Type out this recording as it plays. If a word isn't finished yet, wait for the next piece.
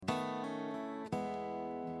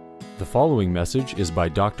The following message is by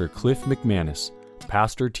Dr. Cliff McManus,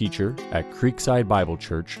 pastor-teacher at Creekside Bible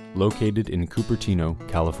Church, located in Cupertino,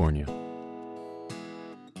 California. We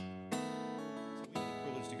have the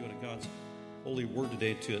privilege to go to God's holy word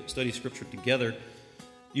today to study Scripture together.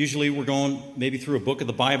 Usually we're going maybe through a book of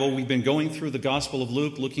the Bible. We've been going through the Gospel of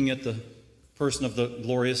Luke, looking at the person of the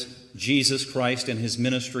glorious Jesus Christ and his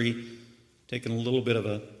ministry, taking a little bit of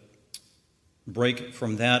a break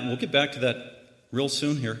from that. And we'll get back to that real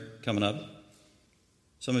soon here, coming up.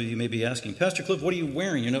 Some of you may be asking, Pastor Cliff, what are you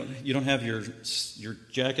wearing? You don't have your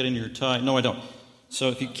jacket and your tie. No, I don't. So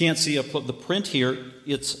if you can't see up the print here,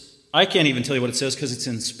 I can't even tell you what it says because it's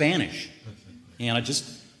in Spanish. And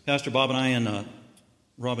Pastor Bob and I and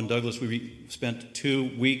Robin Douglas, we spent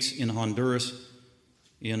 2 weeks in Honduras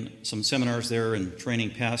in some seminars there and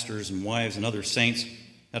training pastors and wives and other saints.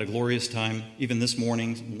 Had a glorious time. Even this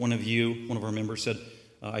morning, one of our members said,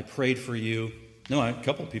 I prayed for you. No, a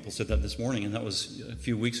couple of people said that this morning, and that was a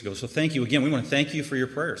few weeks ago. So thank you again. We want to thank you for your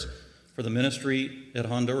prayers, for the ministry at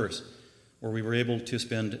Honduras, where we were able to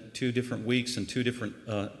spend 2 different weeks and 2 different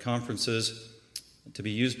conferences to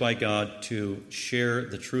be used by God to share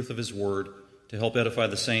the truth of His Word, to help edify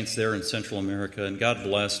the saints there in Central America. And God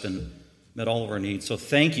blessed and met all of our needs. So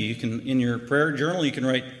thank you. You can, in your prayer journal, you can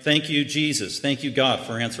write, thank you, Jesus. Thank you, God,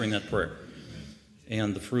 for answering that prayer.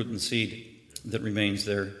 And the fruit and seed that remains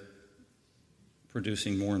there,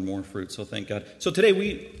 producing more and more fruit. So thank God. So today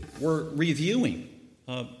we're reviewing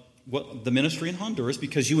the ministry in Honduras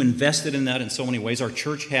because you invested in that in so many ways. Our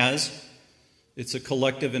church has. It's a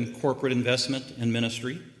collective and corporate investment in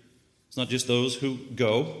ministry. It's not just those who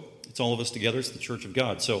go. It's all of us together. It's the church of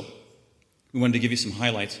God. So we wanted to give you some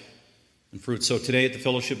highlights and fruit. So today at the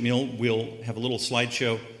fellowship meal, we'll have a little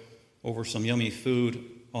slideshow over some yummy food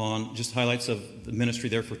on just highlights of the ministry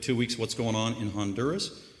there for 2 weeks, what's going on in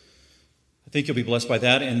Honduras. I think you'll be blessed by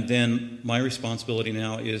that. And then my responsibility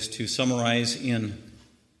now is to summarize in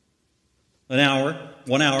 1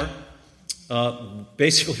 hour,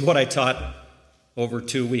 basically what I taught over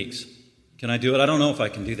 2 weeks. Can I do it? I don't know if I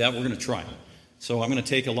can do that. We're going to try. So I'm going to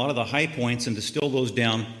take a lot of the high points and distill those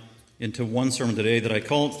down into one sermon today that I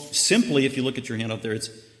call simply, if you look at your hand up there,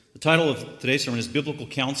 the title of today's sermon is Biblical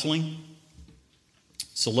Counseling,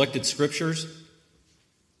 Selected Scriptures.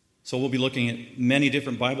 So we'll be looking at many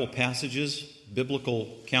different Bible passages,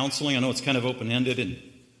 biblical counseling. I know it's kind of open-ended and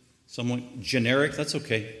somewhat generic. That's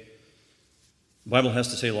okay. The Bible has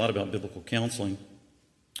to say a lot about biblical counseling.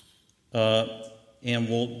 And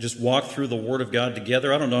we'll just walk through the Word of God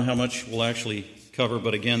together. I don't know how much we'll actually cover,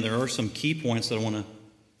 but again, there are some key points that I want to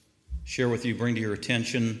share with you, bring to your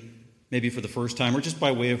attention, maybe for the first time, or just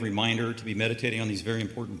by way of reminder to be meditating on these very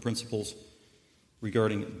important principles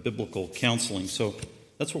regarding biblical counseling. So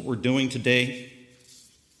that's what we're doing today.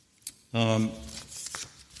 It's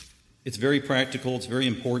very practical. It's very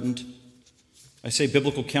important. I say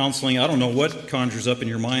biblical counseling. I don't know what conjures up in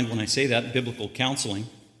your mind when I say that, biblical counseling.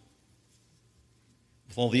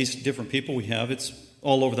 With all these different people we have, it's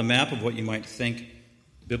all over the map of what you might think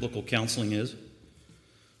biblical counseling is.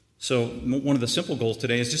 So one of the simple goals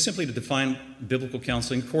today is just simply to define biblical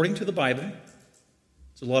counseling according to the Bible.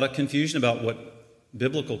 There's a lot of confusion about what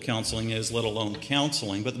biblical counseling is, let alone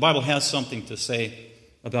counseling, but the Bible has something to say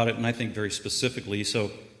about it, and I think very specifically. So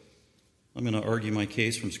I'm going to argue my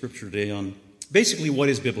case from Scripture today on basically what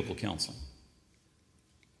is biblical counseling.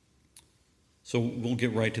 So we'll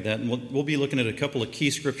get right to that, and we'll be looking at a couple of key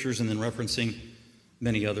scriptures and then referencing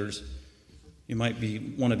many others. You might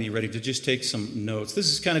want to be ready to just take some notes. This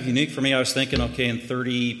is kind of unique for me. I was thinking, okay, in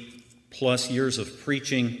 30-plus years of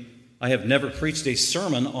preaching, I have never preached a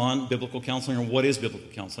sermon on biblical counseling or what is biblical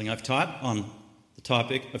counseling. I've taught on the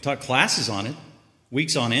topic. I've taught classes on it,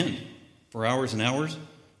 weeks on end, for hours and hours,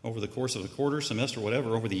 over the course of a quarter, semester,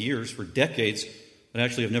 whatever, over the years, for decades. But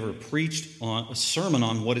actually, I've never preached on a sermon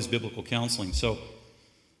on what is biblical counseling. So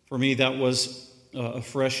for me, that was a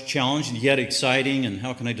fresh challenge, and yet exciting. And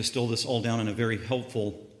how can I distill this all down in a very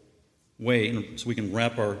helpful way so we can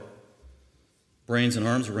wrap our brains and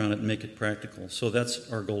arms around it and make it practical? So that's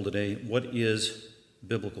our goal today. What is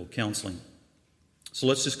biblical counseling? So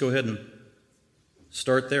let's just go ahead and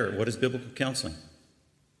start there. What is biblical counseling?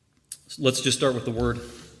 Let's just start with the word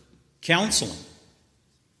counseling.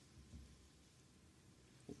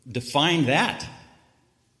 Define that,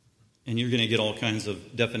 and you're going to get all kinds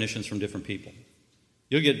of definitions from different people.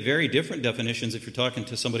 You'll get very different definitions if you're talking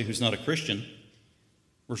to somebody who's not a Christian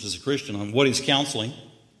versus a Christian on what is counseling.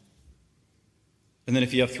 And then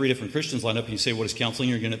if you have 3 different Christians lined up and you say, what is counseling?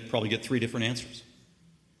 You're going to probably get 3 different answers.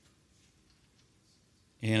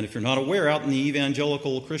 And if you're not aware, out in the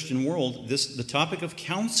evangelical Christian world, the topic of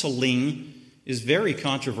counseling is very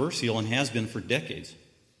controversial and has been for decades.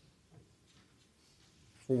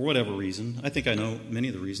 For whatever reason. I think I know many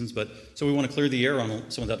of the reasons, so we want to clear the air on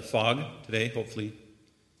some of that fog today, hopefully,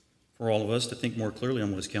 for all of us to think more clearly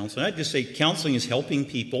on what is counseling. I'd just say counseling is helping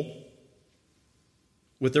people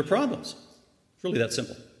with their problems. It's really that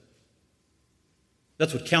simple.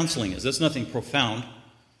 That's what counseling is. That's nothing profound.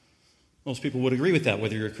 Most people would agree with that,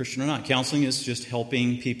 whether you're a Christian or not. Counseling is just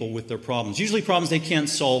helping people with their problems, usually problems they can't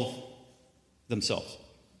solve themselves.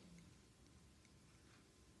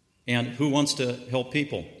 And who wants to help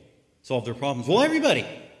people solve their problems? Well, everybody,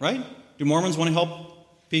 right? Do Mormons want to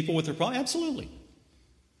help people with their problems? Absolutely.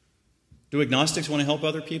 Do agnostics want to help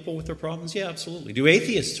other people with their problems? Yeah, absolutely. Do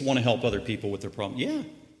atheists want to help other people with their problems? Yeah,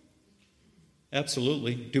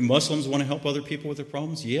 absolutely. Do Muslims want to help other people with their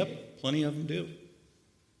problems? Yep, plenty of them do.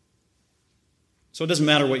 So it doesn't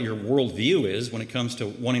matter what your worldview is when it comes to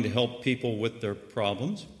wanting to help people with their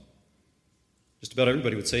problems. Just about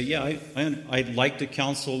everybody would say, yeah, I'd like to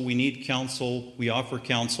counsel, we need counsel, we offer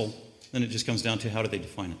counsel. Then it just comes down to how do they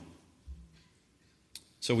define it.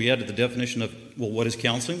 So we added the definition of, well, what is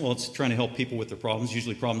counseling? Well, it's trying to help people with their problems,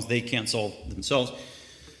 usually problems they can't solve themselves.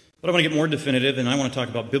 But I want to get more definitive, and I want to talk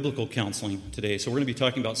about biblical counseling today. So we're going to be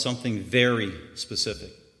talking about something very specific.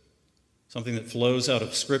 Something that flows out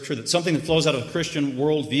of Scripture, something that flows out of a Christian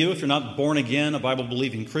worldview. If you're not born again, a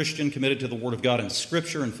Bible-believing Christian, committed to the Word of God and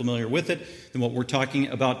Scripture and familiar with it, then what we're talking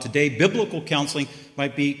about today, biblical counseling,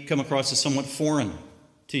 might come across as somewhat foreign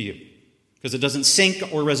to you. Because it doesn't sync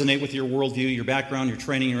or resonate with your worldview, your background, your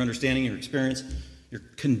training, your understanding, your experience, your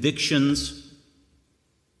convictions,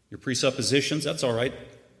 your presuppositions. That's all right.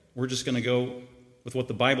 We're just going to go with what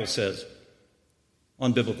the Bible says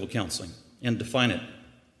on biblical counseling and define it.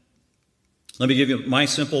 Let me give you my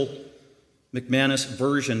simple McManus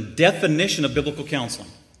version definition of biblical counseling.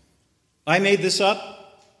 I made this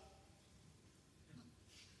up,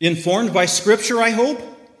 informed by Scripture, I hope,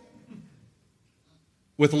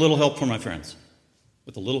 with a little help from my friends.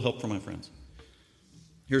 With a little help from my friends.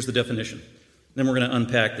 Here's the definition. Then we're going to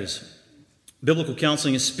unpack this. Biblical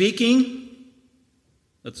counseling is speaking.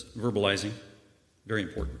 That's verbalizing. Very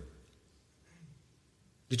important.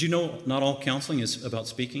 Did you know not all counseling is about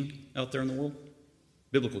speaking out there in the world?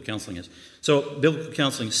 Biblical counseling is. So, biblical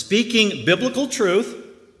counseling, speaking biblical truth,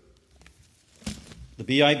 the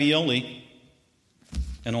B-I-B-L-E,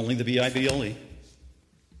 and only the B-I-B-L-E.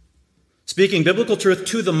 Speaking biblical truth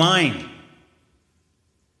to the mind,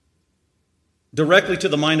 directly to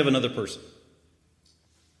the mind of another person.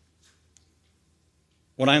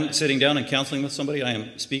 When I'm sitting down and counseling with somebody, I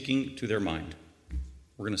am speaking to their mind.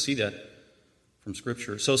 We're going to see that from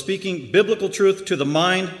Scripture. So speaking biblical truth to the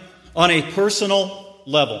mind on a personal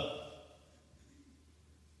level.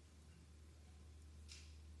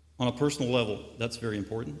 On a personal level, that's very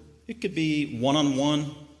important. It could be one-on-one.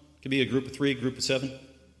 It could be a group of 3, group of 7,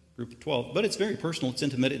 group of 12. But it's very personal. It's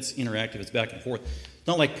intimate. It's interactive. It's back and forth. It's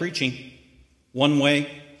not like preaching one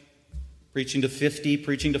way, preaching to 50,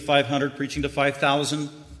 preaching to 500, preaching to 5,000.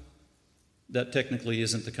 That technically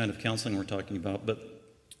isn't the kind of counseling we're talking about, but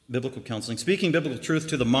biblical counseling, speaking biblical truth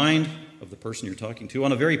to the mind of the person you're talking to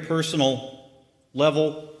on a very personal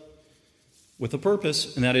level with a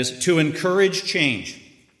purpose, and that is to encourage change.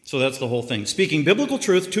 So that's the whole thing. Speaking biblical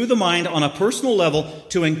truth to the mind on a personal level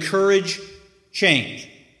to encourage change.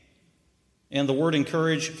 And the word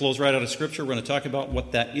encourage flows right out of Scripture. We're going to talk about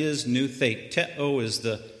what that is. Noutheteo is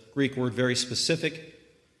the Greek word, very specific.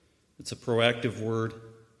 It's a proactive word.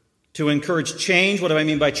 To encourage change. What do I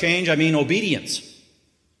mean by change? I mean obedience.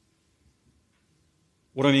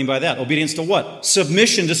 What do I mean by that? Obedience to what?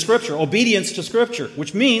 Submission to Scripture. Obedience to Scripture,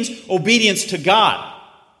 which means obedience to God.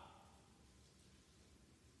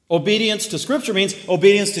 Obedience to Scripture means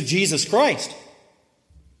obedience to Jesus Christ.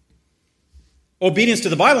 Obedience to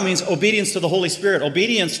the Bible means obedience to the Holy Spirit.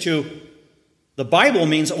 Obedience to the Bible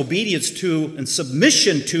means obedience to and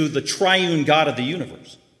submission to the triune God of the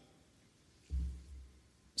universe.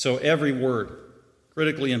 So every word,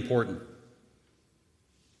 critically important.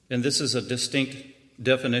 And this is a distinct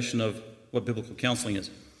definition of what biblical counseling is.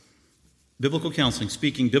 Biblical counseling,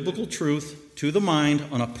 speaking biblical truth to the mind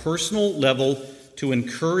on a personal level to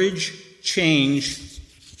encourage change,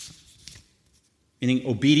 meaning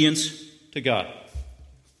obedience to God,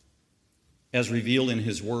 as revealed in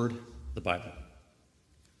His Word, the Bible.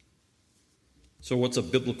 So what's a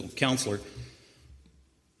biblical counselor?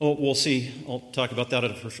 Oh, we'll see. I'll talk about that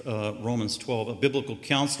at Romans 12. A biblical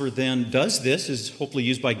counselor then does this, is hopefully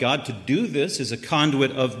used by God to do this, is a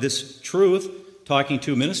conduit of this truth, talking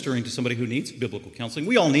to, ministering to somebody who needs biblical counseling.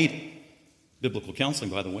 We all need biblical counseling,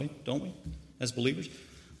 by the way, don't we, as believers?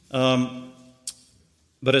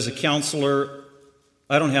 But as a counselor,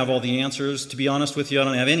 I don't have all the answers. To be honest with you, I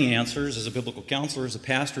don't have any answers as a biblical counselor, as a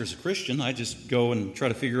pastor, as a Christian. I just go and try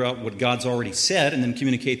to figure out what God's already said and then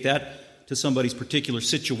communicate that to somebody's particular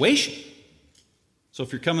situation. So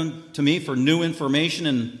if you're coming to me for new information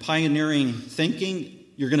and pioneering thinking,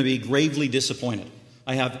 you're going to be gravely disappointed.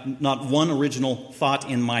 I have not one original thought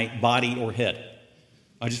in my body or head.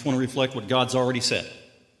 I just want to reflect what God's already said.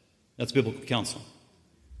 That's biblical counseling.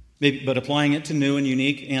 Maybe, but applying it to new and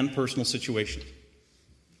unique and personal situations.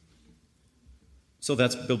 So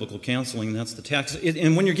that's biblical counseling. That's the text.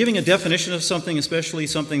 And when you're giving a definition of something, especially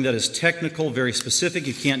something that is technical, very specific,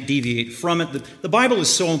 you can't deviate from it. The Bible is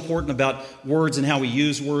so important about words and how we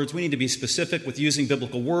use words. We need to be specific with using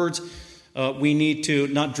biblical words. We need to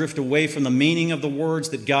not drift away from the meaning of the words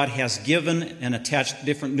that God has given and attach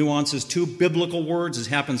different nuances to biblical words. This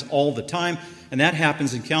happens all the time, and that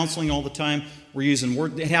happens in counseling all the time. We're using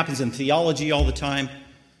words. It happens in theology all the time.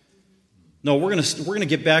 No, we're going to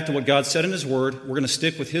get back to what God said in His Word. We're going to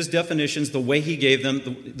stick with His definitions, the way He gave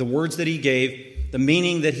them, the words that He gave, the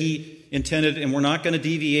meaning that He intended, and we're not going to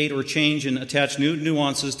deviate or change and attach new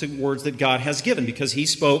nuances to words that God has given, because He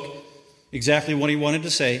spoke exactly what He wanted to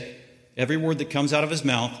say, every word that comes out of His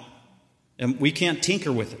mouth, and we can't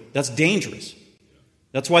tinker with it. That's dangerous.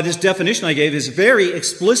 That's why this definition I gave is very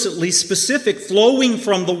explicitly specific, flowing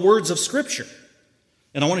from the words of Scripture.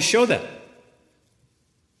 And I want to show that.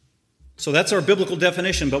 So that's our biblical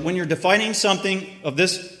definition. But when you're defining something of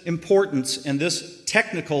this importance and this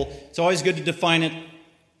technical, it's always good to define it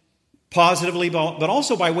positively, but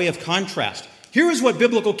also by way of contrast. Here is what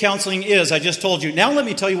biblical counseling is, I just told you. Now let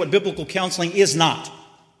me tell you what biblical counseling is not.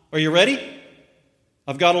 Are you ready?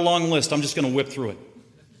 I've got a long list. I'm just going to whip through it.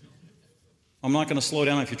 I'm not going to slow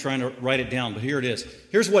down if you're trying to write it down, but here it is.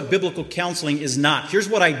 Here's what biblical counseling is not. Here's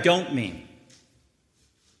what I don't mean.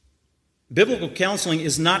 Biblical counseling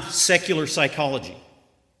is not secular psychology.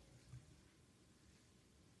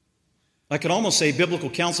 I could almost say biblical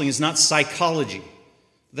counseling is not psychology.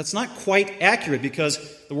 That's not quite accurate, because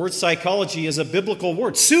the word psychology is a biblical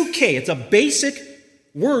word. Suke, it's a basic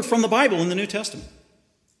word from the Bible in the New Testament.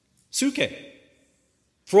 Suke.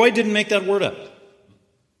 Freud didn't make that word up.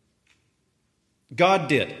 God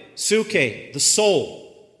did. Suke, the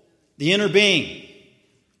soul, the inner being,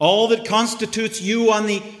 all that constitutes you on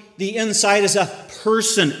the inside is a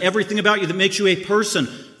person. Everything about you that makes you a person,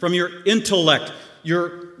 from your intellect,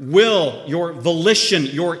 your will, your volition,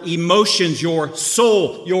 your emotions, your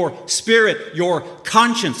soul, your spirit, your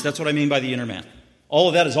conscience. That's what I mean by the inner man. All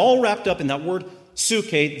of that is all wrapped up in that word,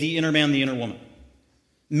 suke, the inner man, the inner woman.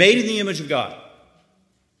 Made in the image of God.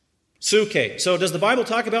 Suke. So does the Bible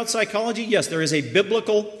talk about psychology? Yes, there is a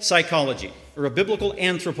biblical psychology, or a biblical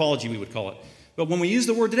anthropology, we would call it. But when we use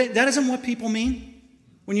the word today, that isn't what people mean.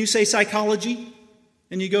 When you say psychology,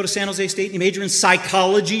 and you go to San Jose State and you major in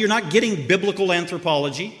psychology, you're not getting biblical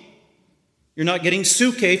anthropology. You're not getting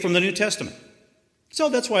suke from the New Testament. So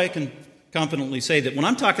that's why I can confidently say that when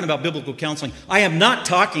I'm talking about biblical counseling, I am not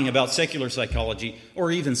talking about secular psychology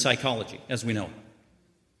or even psychology, as we know.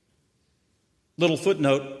 Little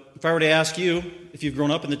footnote, if I were to ask you, if you've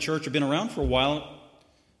grown up in the church or been around for a while,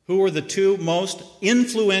 who are the two most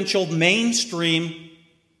influential mainstream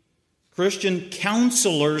Christian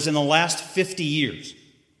counselors in the last 50 years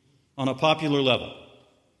on a popular level?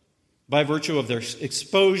 By virtue of their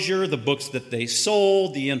exposure, the books that they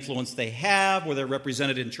sold, the influence they have, where they're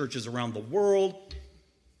represented in churches around the world,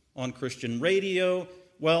 on Christian radio.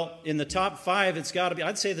 Well, in the top 5, it's got to be,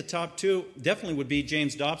 I'd say the top 2 definitely would be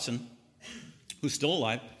James Dobson, who's still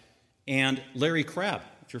alive, and Larry Crabb,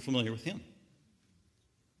 if you're familiar with him.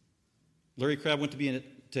 Larry Crabb went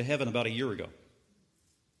to heaven about a year ago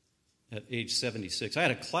at age 76. I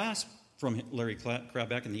had a class from Larry Crabb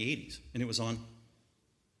back in the 80s, and it was on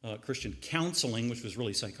Christian counseling, which was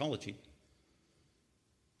really psychology.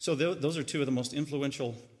 So those are 2 of the most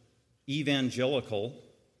influential evangelical.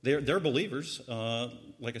 They're believers.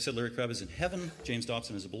 Like I said, Larry Crabb is in heaven. James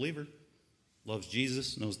Dobson is a believer, loves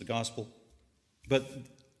Jesus, knows the gospel. But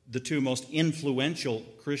the 2 most influential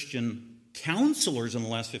Christian counselors in the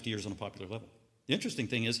last 50 years on a popular level. The interesting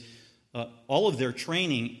thing is, all of their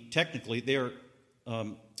training, technically, they're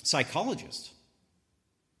psychologists.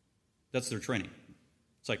 That's their training.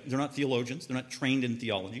 It's like they're not theologians. They're not trained in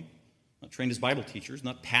theology. Not trained as Bible teachers.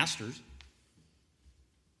 Not pastors.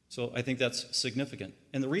 So I think that's significant.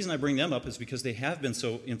 And the reason I bring them up is because they have been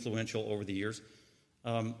so influential over the years.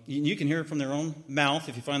 You can hear it from their own mouth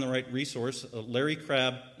if you find the right resource. Larry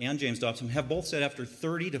Crabb and James Dobson have both said after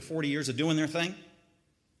 30 to 40 years of doing their thing,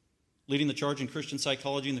 leading the charge in Christian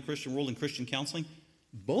psychology in the Christian world and Christian counseling,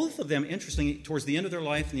 Both of them, interestingly, towards the end of their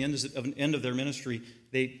life and the end of their ministry,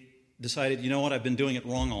 they decided, you know what, I've been doing it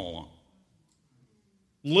wrong all along.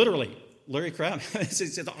 Literally, Larry Crabb,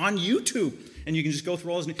 it's on YouTube, and you can just go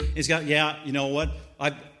through all his. He's got, you know what,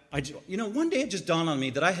 one day it just dawned on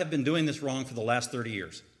me that I have been doing this wrong for the last 30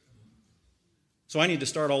 years. So I need to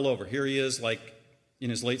start all over. Here he is, like in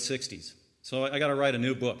his late 60s. So I got to write a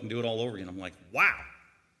new book and do it all over again. I'm like, wow,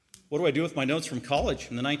 what do I do with my notes from college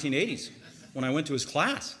in the 1980s when I went to his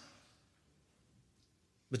class?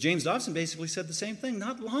 But James Dobson basically said the same thing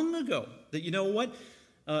not long ago, that you know what?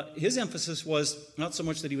 His emphasis was not so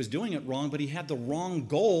much that he was doing it wrong, but he had the wrong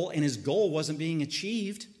goal, and his goal wasn't being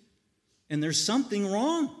achieved. And there's something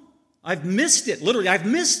wrong. I've missed it. Literally, I've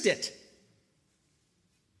missed it.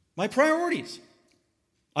 My priorities.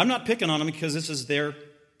 I'm not picking on them because this is their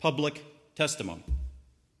public testimony.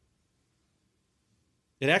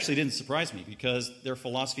 It actually didn't surprise me because their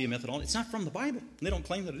philosophy and methodology, it's not from the Bible. They don't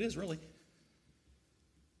claim that it is, really.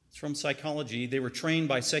 It's from psychology. They were trained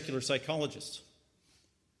by secular psychologists.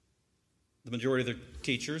 The majority of their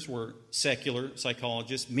teachers were secular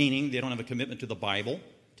psychologists, meaning they don't have a commitment to the Bible,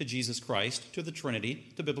 to Jesus Christ, to the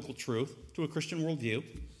Trinity, to biblical truth, to a Christian worldview.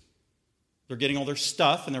 They're getting all their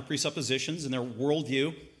stuff and their presuppositions and their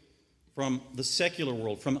worldview from the secular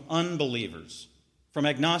world, from unbelievers, from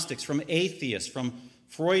agnostics, from atheists, from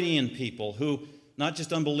Freudian people who, not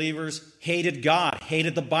just unbelievers, hated God,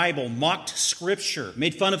 hated the Bible, mocked Scripture,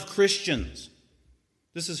 made fun of Christians.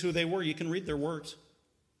 This is who they were. You can read their works.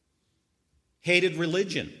 Hated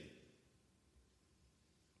religion,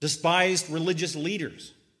 despised religious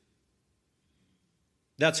leaders.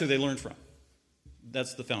 That's who they learned from.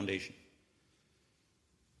 That's the foundation.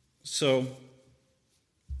 So,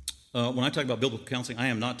 when I talk about biblical counseling, I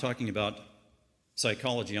am not talking about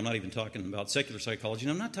psychology. I'm not even talking about secular psychology,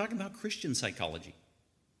 and I'm not talking about Christian psychology.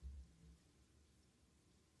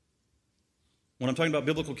 When I'm talking about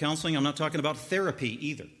biblical counseling, I'm not talking about therapy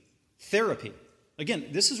either. Therapy. Again,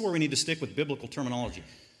 this is where we need to stick with biblical terminology.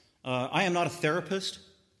 I am not a therapist.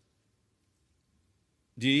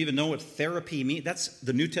 Do you even know what therapy means? That's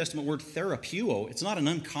the New Testament word therapeuo. It's not an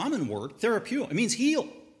uncommon word. Therapeuo. It means heal.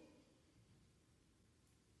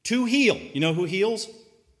 To heal. You know who heals?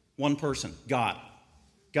 One person, God.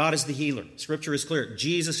 God is the healer. Scripture is clear.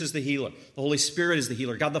 Jesus is the healer. The Holy Spirit is the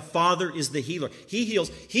healer. God the Father is the healer. He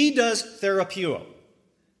heals. He does therapeuo.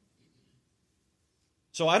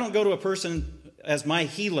 So I don't go to a person as my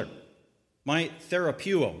healer, my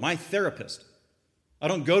therapeuo, my therapist. I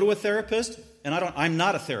don't go to a therapist, and I'm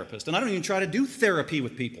not a therapist, and I don't even try to do therapy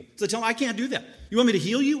with people. So I tell them, I can't do that. You want me to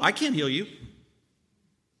heal you? I can't heal you.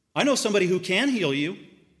 I know somebody who can heal you.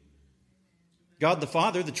 God the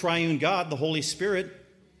Father, the triune God, the Holy Spirit,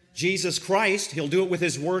 Jesus Christ. He'll do it with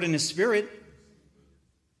His Word and His Spirit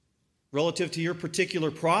relative to your particular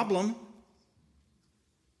problem.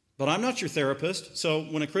 But I'm not your therapist, so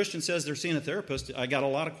when a Christian says they're seeing a therapist, I got a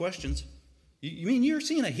lot of questions. You mean you're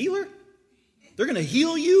seeing a healer? They're going to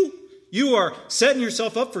heal you? You are setting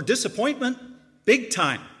yourself up for disappointment big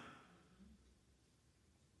time.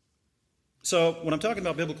 So when I'm talking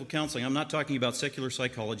about biblical counseling, I'm not talking about secular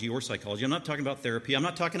psychology or psychology. I'm not talking about therapy. I'm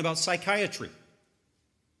not talking about psychiatry.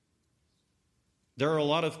 There are a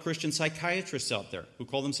lot of Christian psychiatrists out there who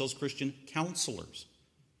call themselves Christian counselors.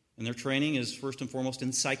 And their training is first and foremost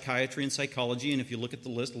in psychiatry and psychology. And if you look at the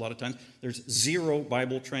list, a lot of times there's zero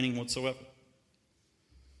Bible training whatsoever.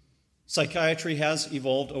 Psychiatry has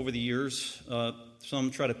evolved over the years.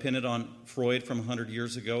 Some try to pin it on Freud from 100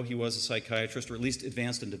 years ago. He was a psychiatrist, or at least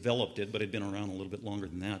advanced and developed it, but had been around a little bit longer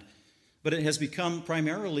than that. But it has become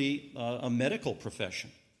primarily a medical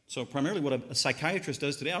profession. So primarily what a psychiatrist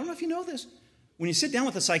does today, I don't know if you know this. When you sit down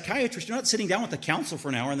with a psychiatrist, you're not sitting down with a counselor for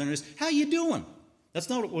an hour and then it's, how you doing? That's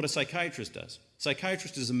not what a psychiatrist does. A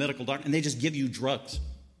psychiatrist is a medical doctor, and they just give you drugs.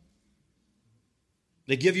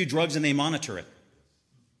 They give you drugs and they monitor it.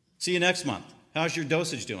 See you next month. How's your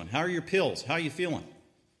dosage doing? How are your pills? How are you feeling?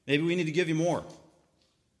 Maybe we need to give you more.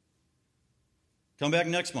 Come back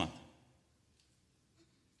next month.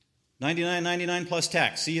 $99.99 plus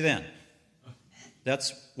tax. See you then.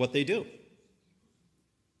 That's what they do.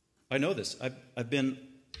 I know this. I've been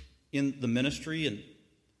in the ministry and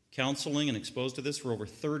counseling and exposed to this for over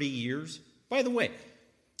 30 years. By the way,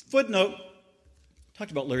 footnote,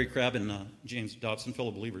 talked about Larry Crabb and James Dobson,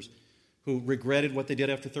 fellow believers, who regretted what they did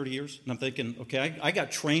after 30 years. And I'm thinking, okay, I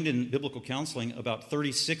got trained in biblical counseling about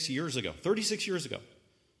 36 years ago. 36 years ago.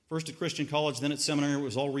 First at Christian college, then at seminary, it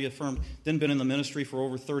was all reaffirmed. Then been in the ministry for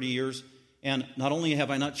over 30 years. And not only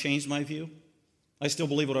have I not changed my view, I still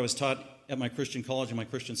believe what I was taught at my Christian college and my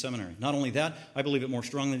Christian seminary. Not only that, I believe it more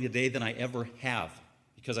strongly today than I ever have.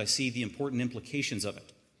 because I see the important implications of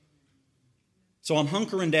it. So I'm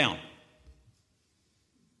hunkering down.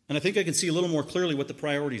 And I think I can see a little more clearly what the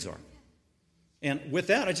priorities are. And with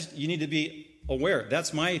that, you need to be aware.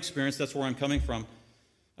 That's my experience. That's where I'm coming from.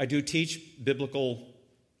 I do teach biblical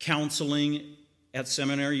counseling at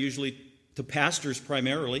seminary, usually to pastors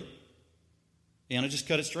primarily. And I just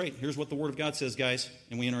cut it straight. Here's what the Word of God says, guys,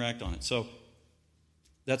 and we interact on it. So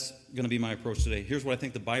that's going to be my approach today. Here's what I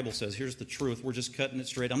think the Bible says. Here's the truth. We're just cutting it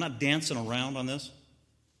straight. I'm not dancing around on this.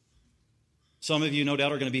 Some of you, no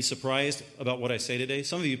doubt, are going to be surprised about what I say today.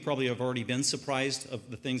 Some of you probably have already been surprised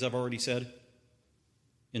of the things I've already said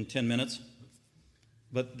in 10 minutes.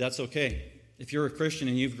 But that's okay. If you're a Christian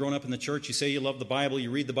and you've grown up in the church, you say you love the Bible,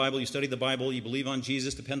 you read the Bible, you study the Bible, you believe on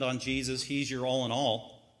Jesus, depend on Jesus, He's your all in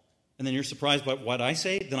all, and then you're surprised by what I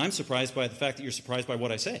say, then I'm surprised by the fact that you're surprised by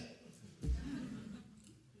what I say.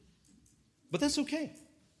 But that's okay.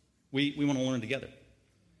 We want to learn together.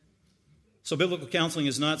 So biblical counseling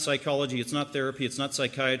is not psychology, it's not therapy, it's not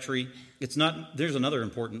psychiatry. There's another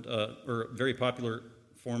important or very popular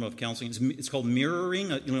form of counseling. It's called mirroring.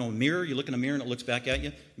 Mirror, you look in a mirror and it looks back at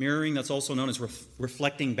you. Mirroring, that's also known as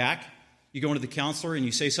reflecting back. You go into the counselor and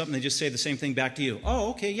you say something, they just say the same thing back to you.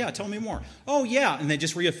 Oh, okay, yeah, tell me more. Oh, yeah, and they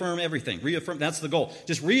just reaffirm everything. That's the goal.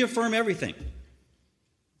 Just reaffirm everything.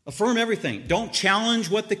 Affirm everything. Don't challenge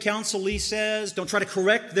what the counselee says. Don't try to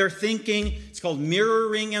correct their thinking. It's called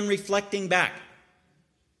mirroring and reflecting back.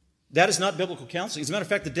 That is not biblical counseling. As a matter of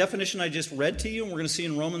fact, the definition I just read to you, and we're going to see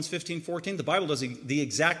in Romans 15:14, the Bible does the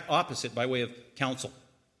exact opposite by way of counsel.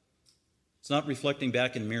 It's not reflecting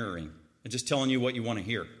back and mirroring. It's just telling you what you want to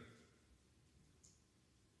hear.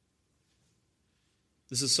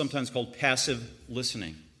 This is sometimes called passive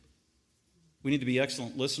listening. We need to be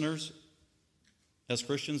excellent listeners as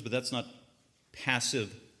Christians, but that's not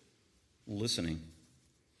passive listening.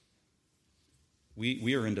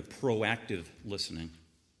 We are into proactive listening.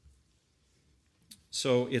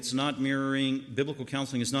 So it's not mirroring. Biblical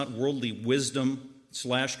counseling is not worldly wisdom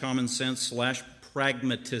 / common sense /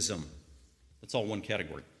 pragmatism. That's all one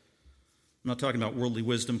category. I'm not talking about worldly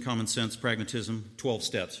wisdom, common sense, pragmatism, 12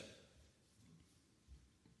 steps.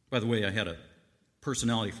 By the way, I had a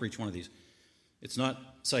personality for each one of these. It's not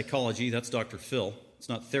psychology, that's Dr. Phil. It's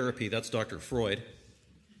not therapy, that's Dr. Freud.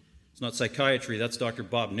 It's not psychiatry, that's Dr.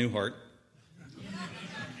 Bob Newhart.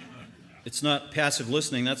 It's not passive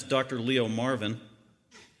listening, that's Dr. Leo Marvin.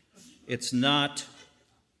 It's not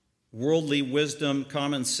worldly wisdom,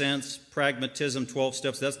 common sense, pragmatism, 12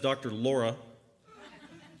 steps, that's Dr. Laura.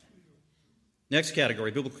 Next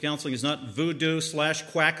category, biblical counseling is not voodoo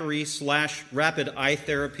 / quackery / rapid eye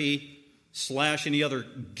therapy / any other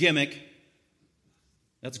gimmick.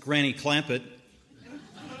 That's Granny Clampett.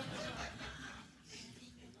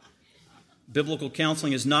 Biblical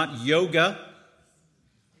counseling is not yoga.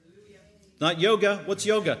 Not yoga. What's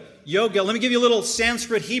yoga? Yoga. Let me give you a little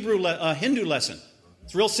Sanskrit Hindu lesson.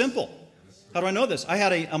 It's real simple. How do I know this? I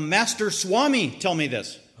had a master Swami tell me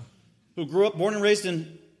this, who grew up, born and raised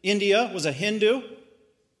in India, was a Hindu,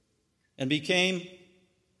 and became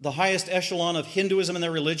the highest echelon of Hinduism in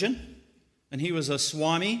their religion. And he was a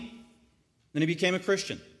Swami. Then he became a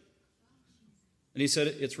Christian. And he said,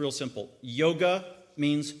 it's real simple. Yoga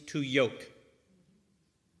means to yoke.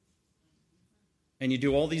 And you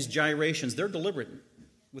do all these gyrations. They're deliberate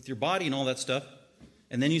with your body and all that stuff.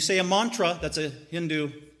 And then you say a mantra. That's a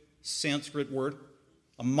Hindu Sanskrit word.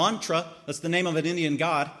 A mantra. That's the name of an Indian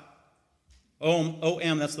god. Om.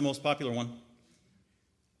 O-M. That's the most popular one.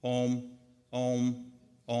 Om. Om.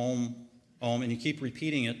 Om. Om. And you keep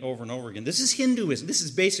repeating it over and over again. This is Hinduism. This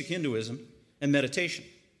is basic Hinduism and meditation.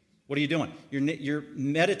 What are you doing? You're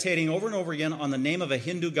meditating over and over again on the name of a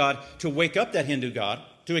Hindu god to wake up that Hindu god,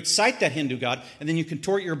 to excite that Hindu god, and then you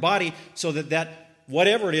contort your body so that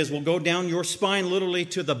whatever it is will go down your spine, literally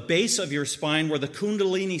to the base of your spine where the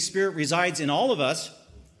Kundalini spirit resides in all of us,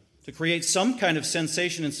 to create some kind of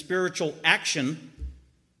sensation and spiritual action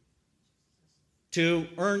to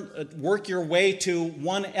work your way to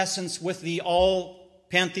one essence with the all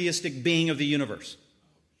pantheistic being of the universe.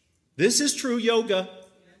 This is true yoga.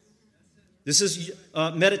 This is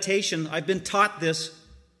meditation. I've been taught this.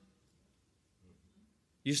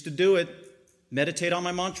 Used to do it. Meditate on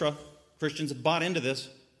my mantra. Christians have bought into this.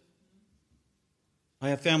 I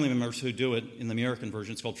have family members who do it in the American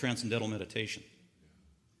version. It's called transcendental meditation.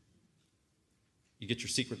 You get your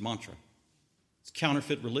secret mantra. It's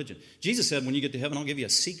counterfeit religion. Jesus said, when you get to heaven, I'll give you a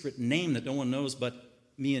secret name that no one knows but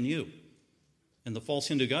me and you. And the false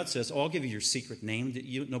Hindu god says, I'll give you your secret name that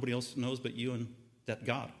nobody else knows but you and that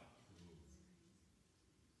God.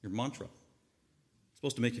 Your mantra. It's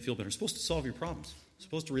supposed to make you feel better. It's supposed to solve your problems. It's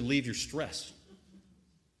supposed to relieve your stress.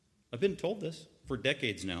 I've been told this for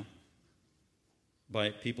decades now by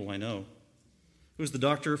people I know. Who's the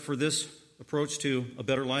doctor for this approach to a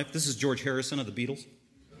better life? This is George Harrison of the Beatles.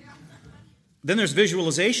 Then there's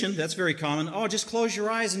visualization. That's very common. Oh, just close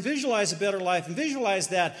your eyes and visualize a better life and visualize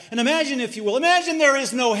that. And imagine, if you will, imagine there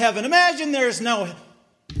is no heaven. Imagine there is no...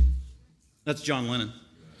 That's John Lennon.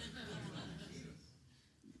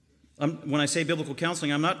 When I say biblical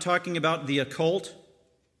counseling, I'm not talking about the occult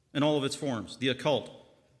and all of its forms. The occult,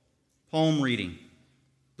 palm reading,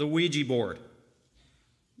 the Ouija board.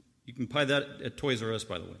 You can buy that at Toys R Us,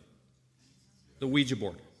 by the way. The Ouija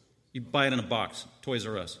board. You buy it in a box, Toys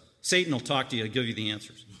R Us. Satan will talk to you and give you the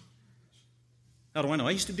answers. How do I know?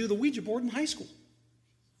 I used to do the Ouija board in high school.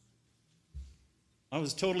 I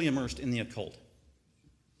was totally immersed in the occult.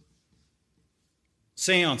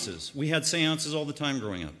 Seances. We had seances all the time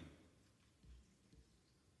growing up.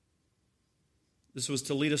 This was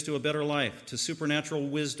to lead us to a better life, to supernatural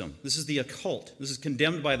wisdom. This is the occult. This is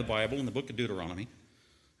condemned by the Bible in the book of Deuteronomy.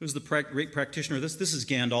 Who's the great practitioner of this? This is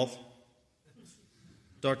Gandalf.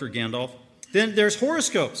 Dr. Gandalf. Then there's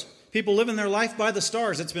horoscopes. People living their life by the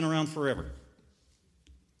stars. It's been around forever.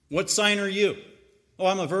 What sign are you? Oh,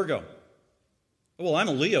 I'm a Virgo. Well, I'm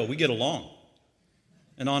a Leo. We get along.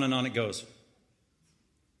 And on it goes.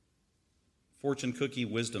 Fortune cookie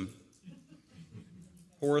wisdom.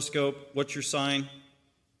 Horoscope. What's your sign?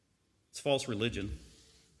 It's false religion.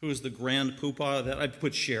 Who is the grand poopah of that? I'd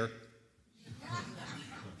put Cher.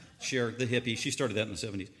 Cher, the hippie. She started that in the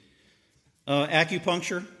 70s.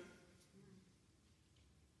 Acupuncture.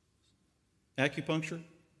 Acupuncture.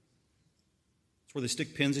 It's where they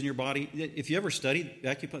stick pins in your body. If you ever studied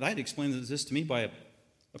acupuncture, I had explained this to me by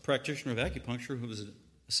a practitioner of acupuncture who was a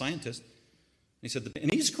scientist. He said,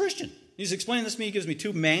 and he's a Christian. He's explaining this to me. He gives me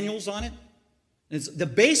 2 manuals on it. And the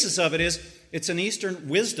basis of it is it's an Eastern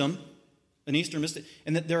wisdom, an Eastern mystic,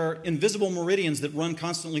 and that there are invisible meridians that run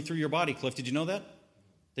constantly through your body. Cliff, did you know that?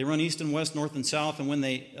 They run east and west, north and south, and when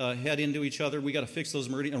they head into each other, we got to fix those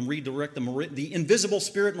meridians and redirect the invisible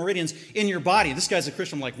spirit meridians in your body. This guy's a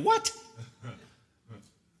Christian. I'm like, what?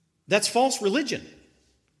 That's false religion.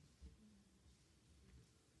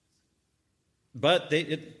 But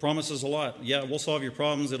it promises a lot. Yeah, we'll solve your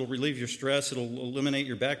problems. It'll relieve your stress. It'll eliminate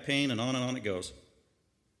your back pain, and on it goes.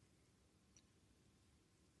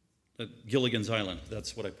 Gilligan's Island.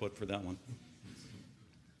 That's what I put for that one.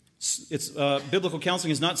 It's biblical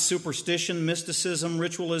counseling is not superstition, mysticism,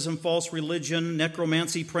 ritualism, false religion,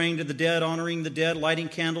 necromancy, praying to the dead, honoring the dead, lighting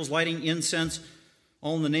candles, lighting incense,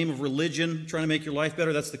 all in the name of religion, trying to make your life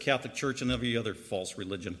better. That's the Catholic Church and every other false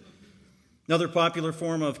religion. Another popular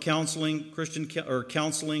form of counseling, Christian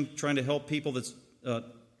counseling, trying to help people that's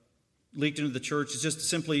leaked into the church, is just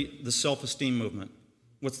simply the self-esteem movement.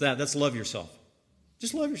 What's that? That's love yourself.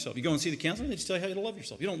 Just love yourself. You go and see the counselor, they just tell you how to love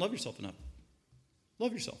yourself. You don't love yourself enough.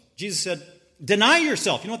 Love yourself. Jesus said, deny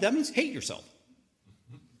yourself. You know what that means? Hate yourself.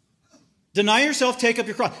 Deny yourself, take up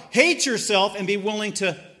your cross. Hate yourself and be willing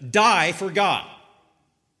to die for God.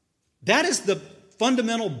 That is the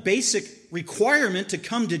fundamental basic requirement to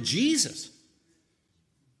come to Jesus.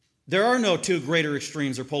 There are no 2 greater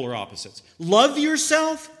extremes or polar opposites. Love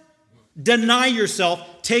yourself, deny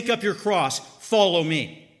yourself, take up your cross, follow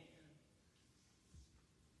me.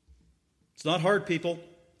 It's not hard, people.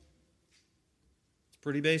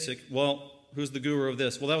 Pretty basic. Well, who's the guru of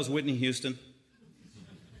this? Well, that was Whitney Houston.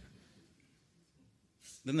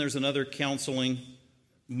 Then there's another counseling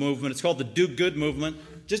movement. It's called the Do Good movement.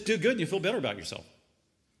 Just do good and you feel better about yourself.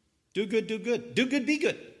 Do good, do good. Do good, be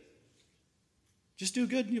good. Just do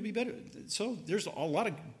good and you'll be better. So there's a lot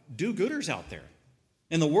of do-gooders out there.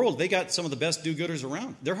 In the world, they got some of the best do-gooders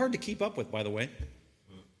around. They're hard to keep up with, by the way.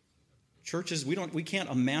 Churches, we can't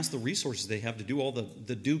amass the resources they have to do all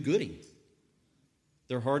the do-gooding.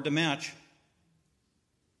 They're hard to match,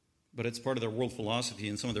 but it's part of their world philosophy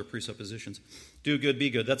and some of their presuppositions. Do good, be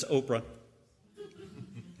good. That's Oprah.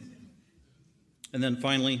 And then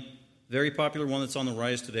finally, very popular one that's on the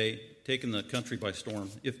rise today, taking the country by storm,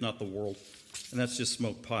 if not the world, and that's just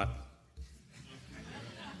smoke pot.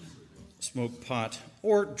 Smoke pot.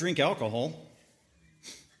 Or drink alcohol,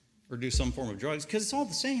 or do some form of drugs, because it's all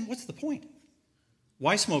the same. What's the point?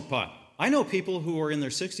 Why smoke pot? I know people who are in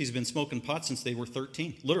their 60s have been smoking pot since they were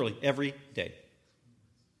 13, literally every day.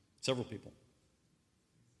 Several people.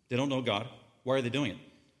 They don't know God. Why are they doing it?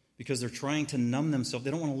 Because they're trying to numb themselves.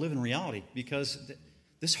 They don't want to live in reality because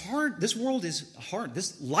this world is hard.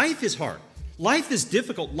 This life is hard. Life is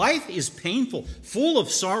difficult. Life is painful, full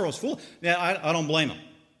of sorrows. I don't blame them.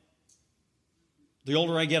 The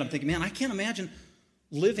older I get, I'm thinking, man, I can't imagine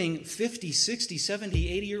living 50, 60, 70,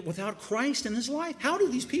 80 years without Christ in this life. How do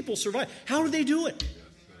these people survive? How do they do it?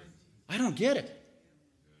 I don't get it.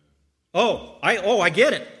 I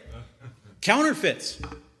get it. Counterfeits,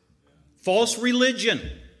 false religion,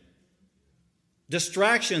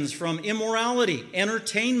 distractions from immorality,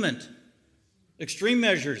 entertainment, extreme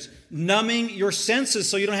measures, numbing your senses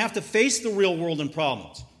so you don't have to face the real world and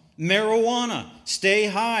problems, marijuana, stay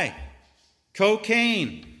high,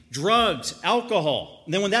 cocaine, drugs, alcohol.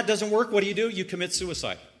 And then when that doesn't work, what do? You commit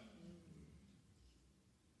suicide.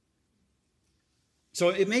 So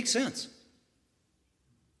it makes sense.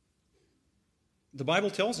 The Bible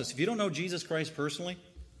tells us, if you don't know Jesus Christ personally,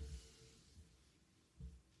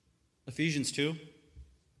 Ephesians 2,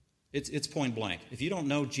 it's point blank. If you don't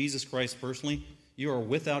know Jesus Christ personally, you are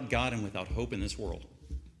without God and without hope in this world.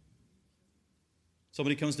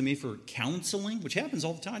 Somebody comes to me for counseling, which happens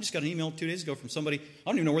all the time. I just got an email 2 days ago from somebody, I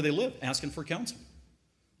don't even know where they live, asking for counseling.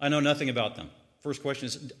 I know nothing about them. First question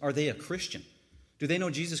is, are they a Christian? Do they know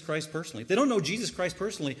Jesus Christ personally? If they don't know Jesus Christ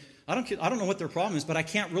personally, I don't know what their problem is, but I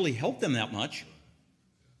can't really help them that much.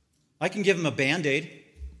 I can give them a Band-Aid.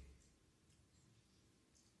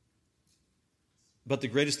 But the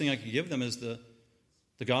greatest thing I can give them is the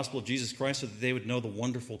gospel of Jesus Christ so that they would know the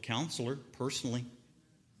wonderful counselor personally.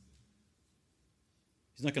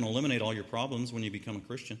 He's not going to eliminate all your problems when you become a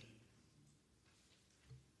Christian.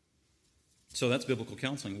 So that's biblical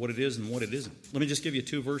counseling, what it is and what it isn't. Let me just give you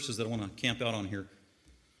 2 verses that I want to camp out on here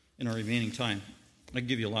in our remaining time. I can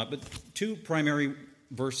give you a lot, but 2 primary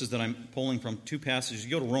verses that I'm pulling from, 2 passages.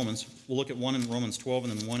 You go to Romans. We'll look at one in Romans 12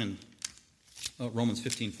 and then one in Romans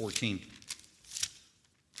 15:14.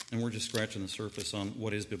 And we're just scratching the surface on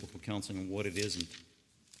what is biblical counseling and what it isn't.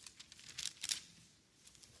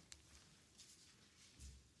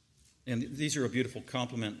 And these are a beautiful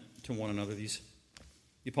complement to one another. The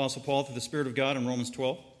Apostle Paul, through the Spirit of God in Romans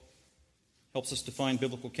 12, helps us define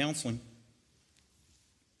biblical counseling.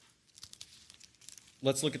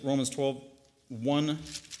 Let's look at Romans 12:1, and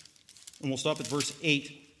we'll stop at verse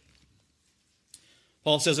 8.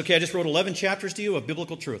 Paul says, okay, I just wrote 11 chapters to you of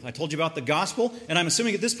biblical truth. I told you about the gospel, and I'm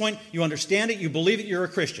assuming at this point you understand it, you believe it, you're a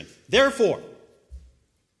Christian. Therefore,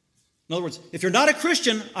 in other words, if you're not a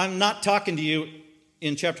Christian, I'm not talking to you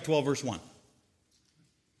in chapter 12, verse 1.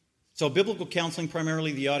 So biblical counseling,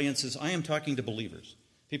 primarily the audience is, I am talking to believers,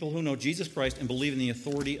 people who know Jesus Christ and believe in the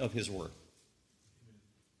authority of his word.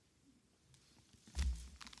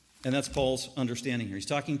 And that's Paul's understanding here. He's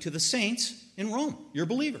talking to the saints in Rome. You're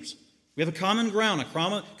believers. We have a common ground, a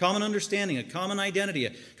common understanding, a common identity,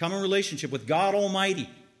 a common relationship with God Almighty,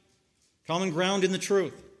 common ground in the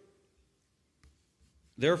truth.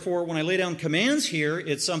 Therefore, when I lay down commands here,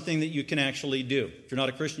 it's something that you can actually do. If you're not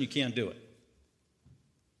a Christian, you can't do it.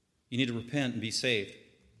 You need to repent and be saved.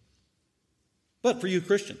 But for you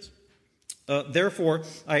Christians, therefore,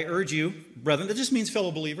 I urge you, brethren, that just means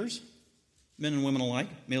fellow believers, men and women alike,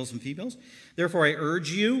 males and females. Therefore, I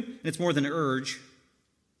urge you, and it's more than urge,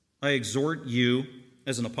 I exhort you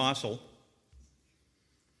as an apostle.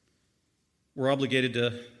 We're obligated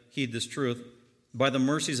to heed this truth. By the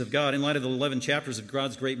mercies of God, in light of the 11 chapters of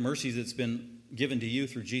God's great mercies that's been given to you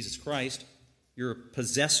through Jesus Christ, you're a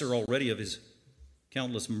possessor already of his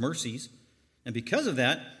countless mercies. And because of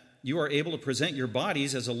that, you are able to present your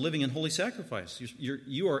bodies as a living and holy sacrifice.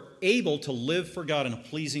 You are able to live for God in a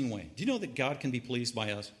pleasing way. Do you know that God can be pleased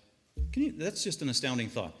by us? That's just an astounding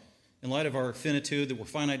thought. In light of our finitude, that we're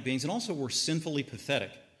finite beings, and also we're sinfully pathetic.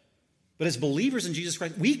 But as believers in Jesus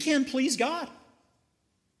Christ, we can please God.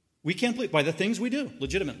 We can please by the things we do,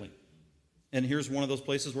 legitimately. And here's one of those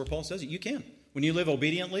places where Paul says it. You can. When you live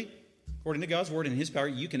obediently, according to God's word and his power,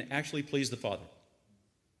 you can actually please the Father.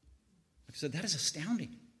 Like I said, that is astounding.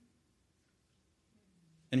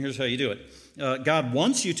 And here's how you do it. God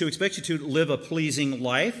wants you to, expects you to live a pleasing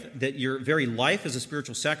life, that your very life is a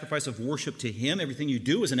spiritual sacrifice of worship to him. Everything you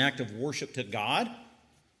do is an act of worship to God.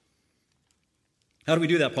 How do we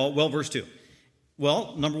do that, Paul? Well, verse 2.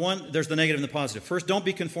 Well, number one, there's the negative and the positive. First, don't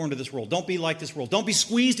be conformed to this world. Don't be like this world. Don't be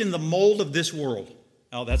squeezed in the mold of this world.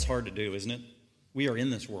 Oh, that's hard to do, isn't it? We are in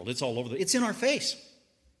this world. It's all over. It's in our face.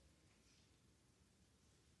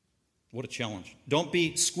 What a challenge. Don't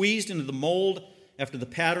be squeezed into the mold after the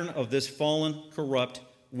pattern of this fallen, corrupt,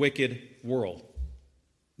 wicked world,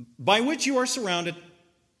 by which you are surrounded.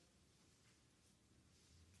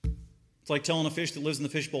 It's like telling a fish that lives in the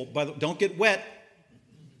fishbowl, don't get wet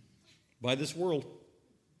by this world,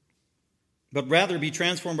 but rather be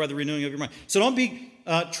transformed by the renewing of your mind. So don't be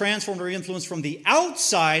transformed or influenced from the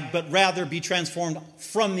outside, but rather be transformed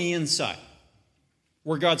from the inside,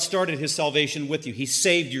 where God started his salvation with you. He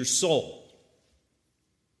saved your soul.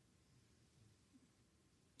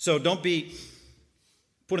 So don't be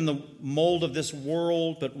put in the mold of this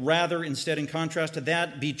world, but rather, instead, in contrast to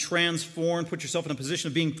that, be transformed. Put yourself in a position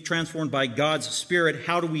of being transformed by God's Spirit.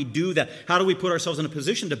 How do we do that? How do we put ourselves in a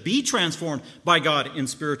position to be transformed by God in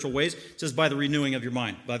spiritual ways? It says, by the renewing of your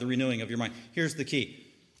mind. By the renewing of your mind. Here's the key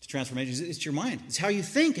to transformation. It's your mind. It's how you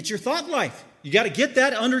think. It's your thought life. You got to get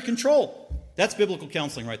that under control. That's biblical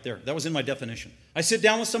counseling right there. That was in my definition. I sit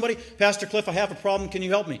down with somebody, Pastor Cliff, I have a problem. Can you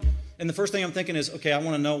help me? And the first thing I'm thinking is, okay, I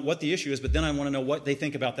want to know what the issue is, but then I want to know what they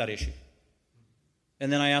think about that issue.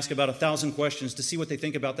 And then I ask about 1,000 questions to see what they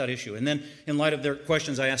think about that issue. And then in light of their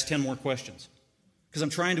questions, I ask 10 more questions. Because I'm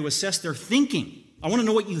trying to assess their thinking. I want to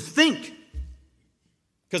know what you think.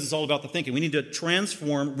 Because it's all about the thinking. We need to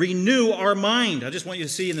transform, renew our mind. I just want you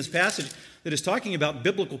to see in this passage that is talking about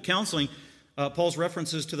biblical counseling, Paul's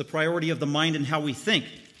references to the priority of the mind and how we think.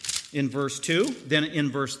 In verse 2, then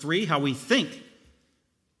in verse 3, how we think.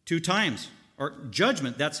 2 times. Or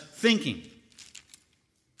judgment, that's thinking.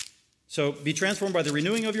 So be transformed by the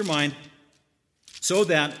renewing of your mind so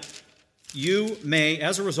that you may,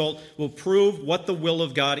 as a result, will prove what the will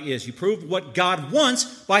of God is. You prove what God wants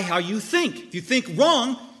by how you think. If you think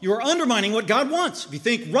wrong, you are undermining what God wants. If you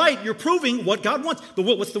think right, you're proving what God wants.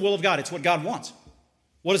 What's the will of God? It's what God wants.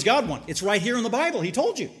 What does God want? It's right here in the Bible. He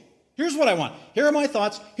told you. Here's what I want. Here are my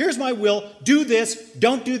thoughts. Here's my will. Do this.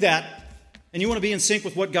 Don't do that. And you want to be in sync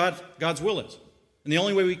with what God's will is. And the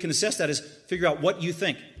only way we can assess that is figure out what you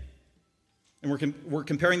think. And we're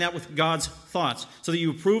comparing that with God's thoughts so that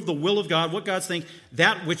you approve the will of God, what God's think,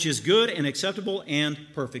 that which is good and acceptable and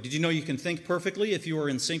perfect. Did you know you can think perfectly if you are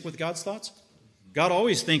in sync with God's thoughts? God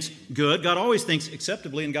always thinks good, God always thinks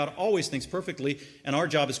acceptably, and God always thinks perfectly, and our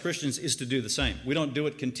job as Christians is to do the same. We don't do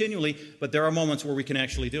it continually, but there are moments where we can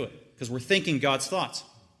actually do it because we're thinking God's thoughts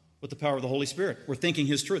with the power of the Holy Spirit. We're thinking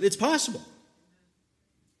His truth. It's possible.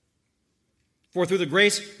 For through the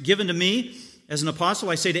grace given to me as an apostle,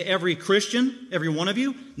 I say to every Christian, every one of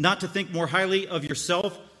you, not to think more highly of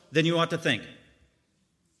yourself than you ought to think.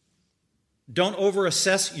 Don't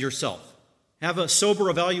overassess yourself. Have a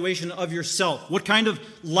sober evaluation of yourself. What kind of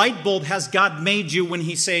light bulb has God made you when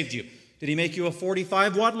He saved you? Did He make you a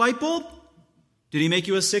 45-watt light bulb? Did He make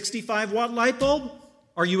you a 65-watt light bulb?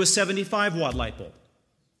 Are you a 75-watt light bulb?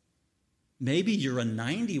 Maybe you're a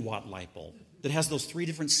 90-watt light bulb that has those 3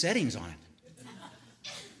 different settings on it.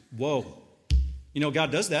 Whoa. You know,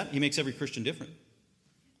 God does that. He makes every Christian different.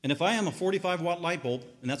 And if I am a 45-watt light bulb,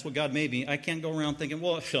 and that's what God made me, I can't go around thinking,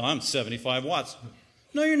 well, I'm 75 watts.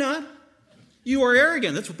 No, you're not. You are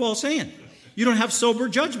arrogant. That's what Paul's saying. You don't have sober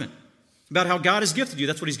judgment about how God has gifted you.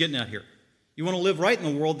 That's what he's getting at here. You want to live right in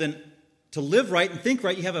the world, then to live right and think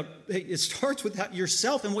right, it starts with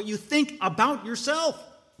yourself and what you think about yourself.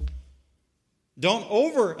 Don't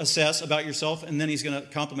over-assess about yourself, and then he's going to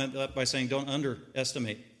compliment that by saying don't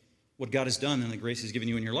underestimate what God has done and the grace He's given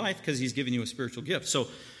you in your life because He's given you a spiritual gift. So,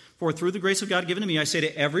 for through the grace of God given to me, I say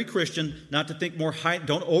to every Christian not to think more high,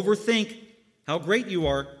 don't overthink how great you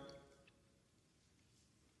are.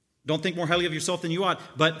 Don't think more highly of yourself than you ought,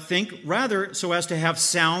 but think rather so as to have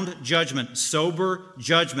sound judgment, sober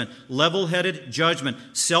judgment, level-headed judgment,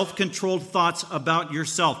 self-controlled thoughts about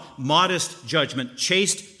yourself, modest judgment,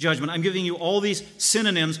 chaste judgment. I'm giving you all these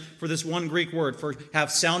synonyms for this one Greek word, for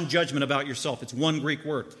have sound judgment about yourself. It's one Greek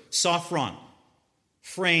word. Sophron.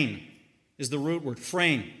 Phrein is the root word.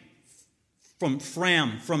 Phrein. From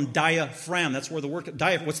phram, from diaphragm. That's where the word,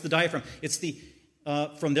 what's the diaphragm? It's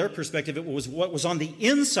from their perspective, it was what was on the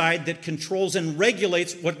inside that controls and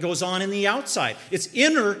regulates what goes on in the outside. It's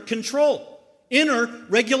inner control, inner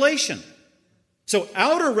regulation. So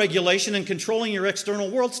outer regulation and controlling your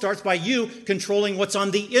external world starts by you controlling what's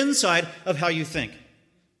on the inside of how you think.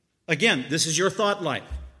 Again, this is your thought life.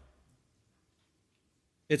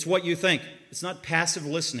 It's what you think. It's not passive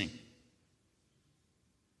listening.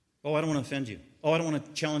 Oh, I don't want to offend you. Oh, I don't want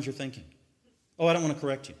to challenge your thinking. Oh, I don't want to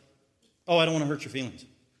correct you. Oh, I don't want to hurt your feelings.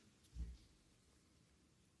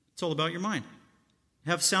 It's all about your mind.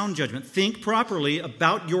 Have sound judgment. Think properly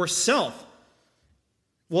about yourself.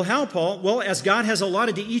 Well, how, Paul? Well, as God has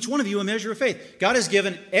allotted to each one of you a measure of faith. God has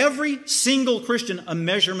given every single Christian a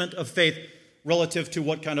measurement of faith relative to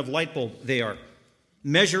what kind of light bulb they are.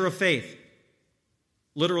 Measure of faith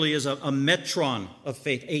literally is a metron of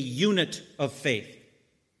faith, a unit of faith.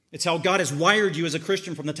 It's how God has wired you as a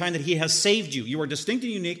Christian from the time that He has saved you. You are distinct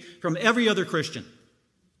and unique from every other Christian.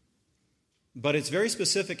 But it's very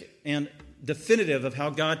specific and definitive of how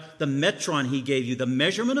God, the metron He gave you, the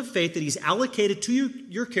measurement of faith that He's allocated to you,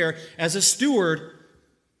 your care as a steward,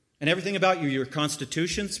 and everything about you, your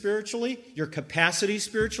constitution spiritually, your capacity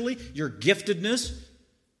spiritually, your giftedness,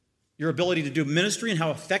 your ability to do ministry and how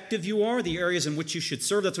effective you are, the areas in which you should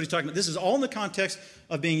serve. That's what he's talking about. This is all in the context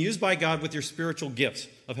of being used by God with your spiritual gifts,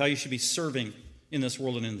 of how you should be serving in this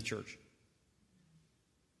world and in the church.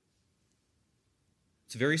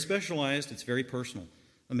 It's very specialized. It's very personal,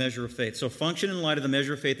 a measure of faith. So function in light of the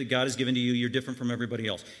measure of faith that God has given to you. You're different from everybody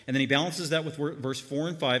else. And then he balances that with verse 4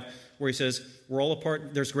 and 5, where he says, we're all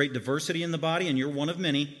apart. There's great diversity in the body, and you're one of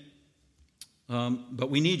many. But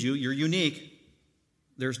we need you. You're unique.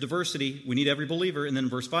 There's diversity. We need every believer. And then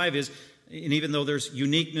verse 5 is, and even though there's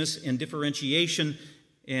uniqueness and differentiation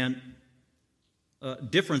and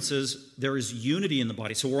differences, there is unity in the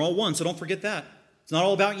body. So we're all one, so don't forget that. It's not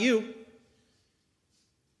all about you.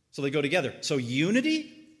 So they go together. So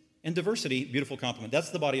unity and diversity, beautiful compliment.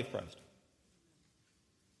 That's the body of Christ.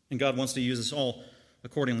 And God wants to use us all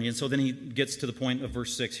accordingly. And so then he gets to the point of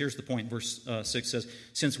verse 6. Here's the point. Verse 6 says,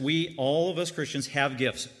 since we, all of us Christians, have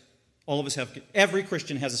gifts. All of us have, every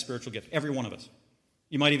Christian has a spiritual gift. Every one of us.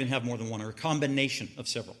 You might even have more than one, or a combination of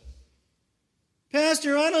several.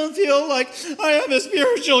 Pastor, I don't feel like I have a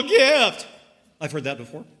spiritual gift. I've heard that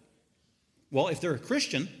before. Well, if they're a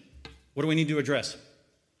Christian, what do we need to address?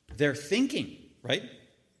 Their thinking, right?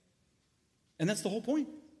 And that's the whole point.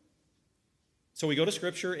 So we go to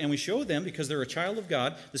Scripture and we show them, because they're a child of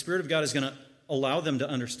God, the Spirit of God is going to allow them to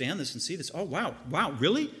understand this and see this. Oh, wow,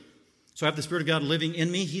 really? So I have the Spirit of God living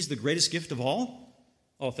in me. He's the greatest gift of all.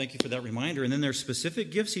 Oh, thank you for that reminder. And then there's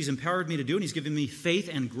specific gifts He's empowered me to do, and He's given me faith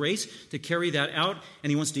and grace to carry that out,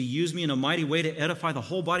 and He wants to use me in a mighty way to edify the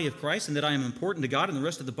whole body of Christ, and that I am important to God and the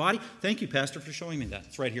rest of the body. Thank you, Pastor, for showing me that.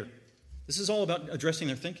 It's right here. This is all about addressing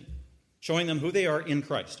their thinking, showing them who they are in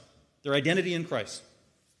Christ, their identity in Christ.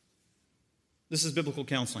 This is biblical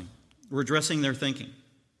counseling. We're addressing their thinking.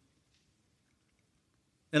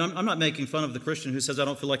 And I'm not making fun of the Christian who says, I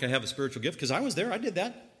don't feel like I have a spiritual gift, because I was there. I did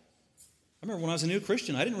that. I remember when I was a new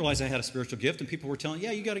Christian, I didn't realize I had a spiritual gift, and people were telling,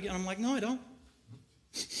 yeah, you got to get. And I'm like, no, I don't.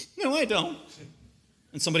 No, I don't.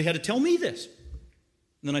 And somebody had to tell me this. And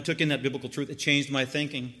then I took in that biblical truth. It changed my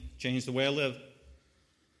thinking, changed the way I live.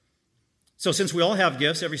 So since we all have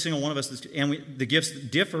gifts, every single one of us, and the gifts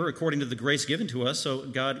differ according to the grace given to us, so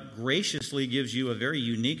God graciously gives you a very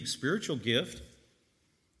unique spiritual gift,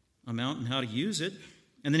 amount and how to use it.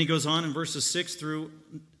 And then he goes on in verses 6 through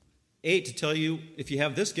 8 to tell you, if you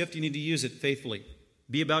have this gift, you need to use it faithfully.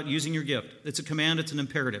 Be about using your gift. It's a command, it's an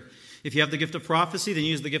imperative. If you have the gift of prophecy, then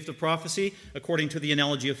use the gift of prophecy according to the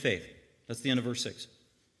analogy of faith. That's the end of verse 6.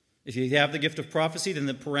 If you have the gift of prophecy, then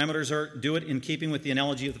the parameters are do it in keeping with the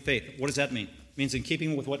analogy of the faith. What does that mean? It means in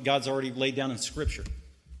keeping with what God's already laid down in Scripture.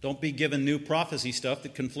 Don't be given new prophecy stuff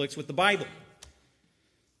that conflicts with the Bible.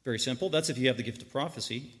 Very simple. That's if you have the gift of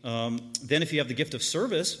prophecy. Then if you have the gift of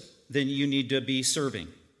service, then you need to be serving.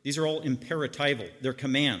 These are all imperatival. They're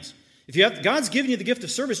commands. If you have, God's given you the gift of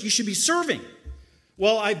service, you should be serving.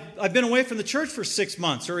 Well, I've been away from the church for 6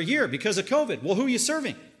 months or a year because of COVID. Well, who are you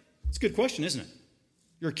serving? It's a good question, isn't it?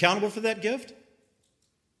 You're accountable for that gift?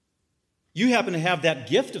 You happen to have that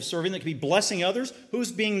gift of serving that could be blessing others.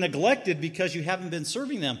 Who's being neglected because you haven't been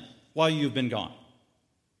serving them while you've been gone?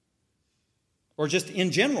 Or just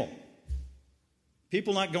in general.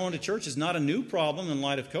 People not going to church is not a new problem in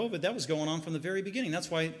light of COVID. That was going on from the very beginning.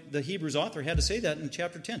 That's why the Hebrews author had to say that in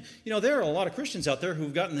chapter 10. You know, there are a lot of Christians out there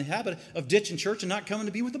who've gotten in the habit of ditching church and not coming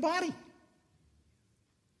to be with the body.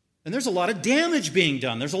 And there's a lot of damage being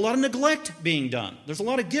done. There's a lot of neglect being done. There's a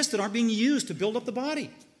lot of gifts that aren't being used to build up the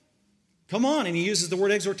body. Come on, and he uses the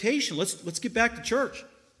word exhortation. Let's get back to church.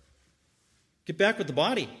 Get back with the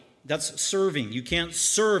body. That's serving. You can't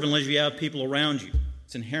serve unless you have people around you.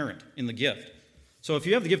 It's inherent in the gift. So if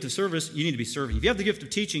you have the gift of service, you need to be serving. If you have the gift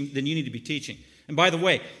of teaching, then you need to be teaching. And by the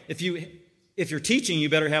way, if you're teaching, you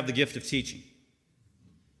better have the gift of teaching.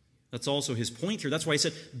 That's also his point here. That's why he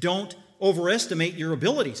said, don't overestimate your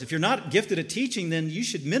abilities. If you're not gifted at teaching, then you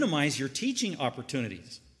should minimize your teaching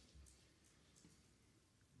opportunities.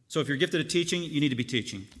 So if you're gifted at teaching, you need to be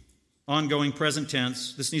teaching. Ongoing, present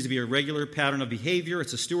tense. This needs to be a regular pattern of behavior.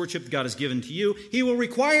 It's a stewardship that God has given to you. He will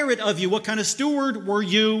require it of you. What kind of steward were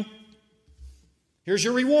you? Here's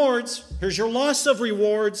your rewards. Here's your loss of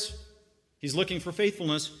rewards. He's looking for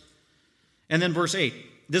faithfulness. And then verse 8,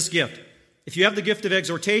 this gift. If you have the gift of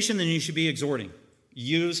exhortation, then you should be exhorting.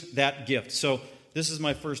 Use that gift. So this is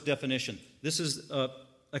my first definition. This is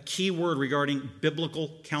a key word regarding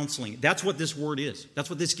biblical counseling. That's what this word is. That's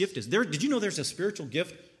what this gift is. Did you know there's a spiritual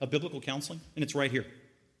gift of biblical counseling? And it's right here.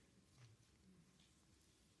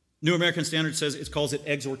 New American Standard says it calls it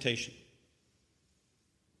exhortation.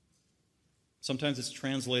 Sometimes it's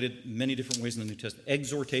translated many different ways in the New Testament.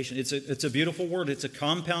 Exhortation. It's a beautiful word. It's a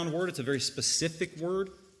compound word. It's a very specific word.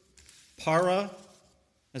 Para.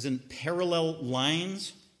 as in parallel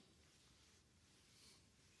lines,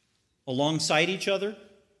 alongside each other.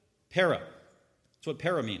 Para. That's what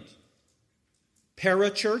para means.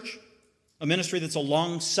 Para-church, a ministry that's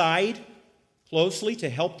alongside, closely to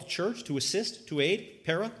help the church, to assist, to aid.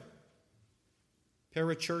 Para.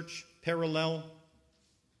 Para-church, parallel.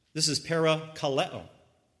 This is para-kaleo.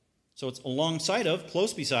 So it's alongside of,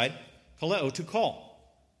 close beside, kaleo, to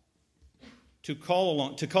call. To call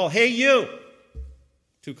along. To call, hey you!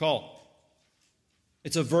 To call.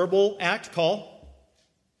 It's a verbal act, call.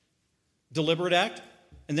 Deliberate act.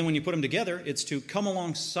 And then when you put them together, it's to come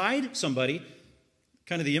alongside somebody.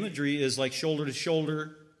 Kind of the imagery is like shoulder to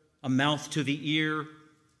shoulder, a mouth to the ear,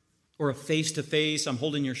 or a face to face. I'm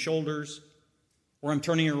holding your shoulders. Or I'm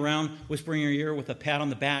turning around, whispering in your ear with a pat on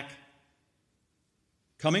the back.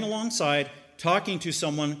 Coming alongside, talking to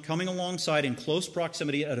someone, coming alongside in close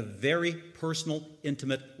proximity at a very personal,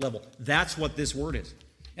 intimate level. That's what this word is.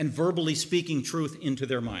 And verbally speaking truth into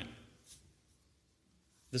their mind.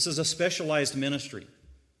 This is a specialized ministry.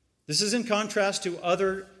 This is in contrast to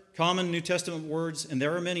other common New Testament words, and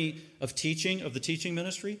there are many of the teaching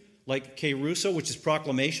ministry, like kerusso, which is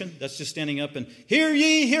proclamation. That's just standing up and, hear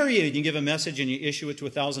ye, hear ye. You can give a message and you issue it to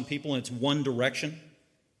 1,000 people, and it's one direction.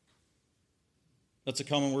 That's a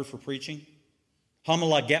common word for preaching.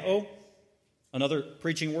 Homologeo, another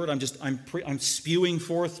preaching word. I'm spewing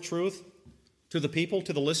forth truth to the people,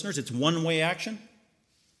 to the listeners. It's one-way action.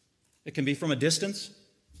 It can be from a distance.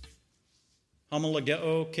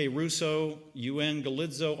 Homologeo, kerusso,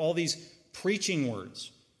 euangelizo, all these preaching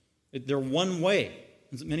words. They're one way.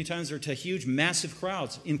 Many times they're to huge, massive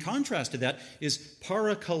crowds. In contrast to that is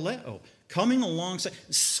parakaleo, coming alongside,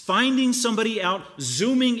 finding somebody out,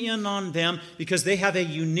 zooming in on them because they have a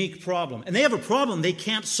unique problem. And they have a problem they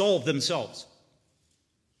can't solve themselves.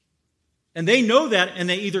 And they know that, and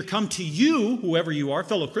they either come to you, whoever you are,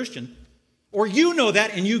 fellow Christian, or you know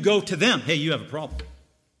that and you go to them. Hey, you have a problem.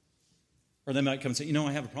 Or they might come and say,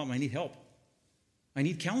 I have a problem. I need help. I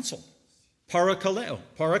need counsel. Parakaleo.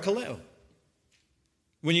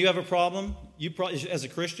 When you have a problem, as a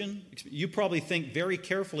Christian, you probably think very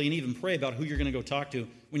carefully and even pray about who you're going to go talk to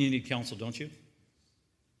when you need counsel, don't you?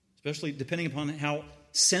 Especially depending upon how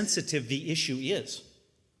sensitive the issue is.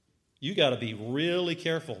 You got to be really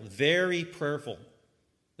careful, very prayerful.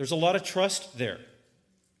 There's a lot of trust there.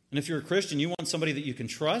 And if you're a Christian, you want somebody that you can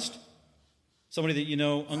trust, somebody that you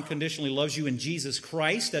know unconditionally loves you in Jesus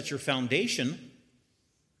Christ. That's your foundation.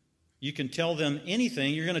 You can tell them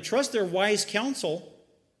anything. You're going to trust their wise counsel.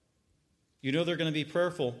 You know they're going to be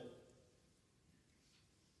prayerful.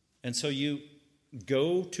 And so you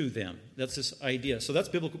go to them. That's this idea. So that's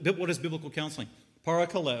biblical. What is biblical counseling?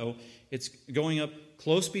 Parakaleo. It's going up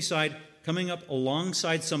close beside, coming up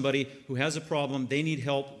alongside somebody who has a problem. They need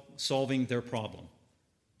help solving their problem.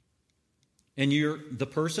 And you're the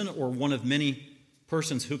person or one of many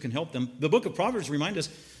persons who can help them. The book of Proverbs reminds us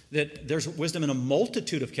that there's wisdom in a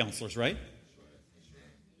multitude of counselors, right?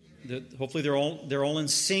 Hopefully they're all in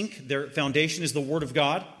sync. Their foundation is the Word of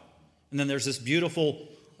God. And then there's this beautiful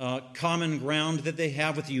common ground that they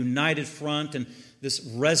have with the united front and this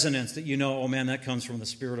resonance that oh man, that comes from the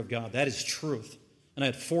Spirit of God. That is truth. And I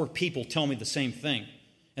had 4 people tell me the same thing.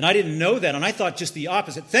 And I didn't know that, and I thought just the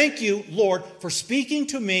opposite. Thank you, Lord, for speaking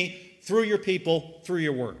to me through your people, through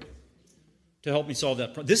your Word, to help me solve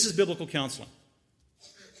that problem. This is biblical counseling.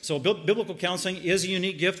 So biblical counseling is a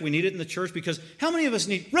unique gift. We need it in the church because how many of us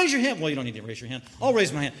need... Raise your hand. Well, you don't need to raise your hand. I'll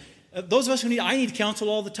raise my hand. Those of us who I need counsel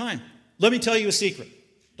all the time. Let me tell you a secret.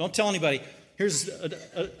 Don't tell anybody. Here's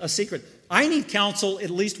a secret. I need counsel at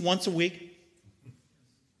least once a week.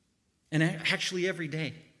 And actually every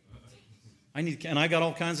day. And I got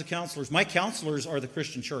all kinds of counselors. My counselors are the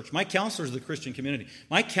Christian church. My counselors are the Christian community.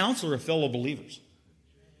 My counselor are fellow believers.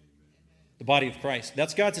 The body of Christ.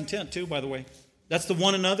 That's God's intent too, by the way. That's the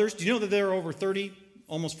one another's. Do you know that there are over 30,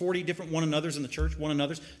 almost 40 different one another's in the church? One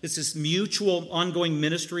another's. It's this mutual ongoing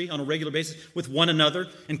ministry on a regular basis with one another.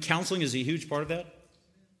 And counseling is a huge part of that.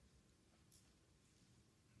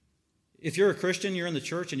 If you're a Christian, you're in the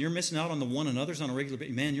church, and you're missing out on the one another's on a regular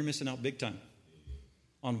basis, man, you're missing out big time.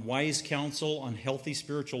 On wise counsel, on healthy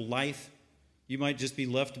spiritual life. You might just be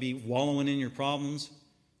left to be wallowing in your problems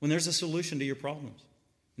when there's a solution to your problems.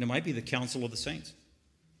 And it might be the counsel of the saints.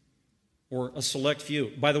 Or a select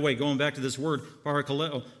few. By the way, going back to this word,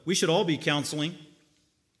 parakaleo, we should all be counseling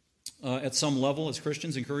at some level as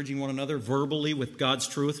Christians, encouraging one another verbally with God's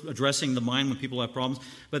truth, addressing the mind when people have problems.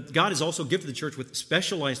 But God has also gifted the church with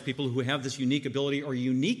specialized people who have this unique ability or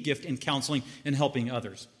unique gift in counseling and helping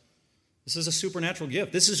others. This is a supernatural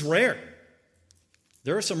gift. This is rare.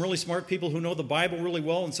 There are some really smart people who know the Bible really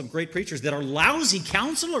well and some great preachers that are lousy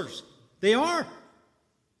counselors. They are.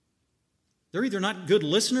 They're either not good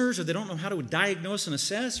listeners, or they don't know how to diagnose and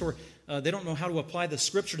assess, or they don't know how to apply the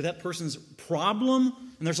Scripture to that person's problem.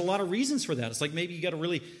 And there's a lot of reasons for that. It's like maybe you got a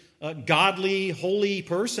really godly, holy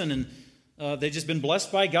person, and they've just been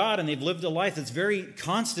blessed by God, and they've lived a life that's very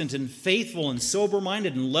constant and faithful and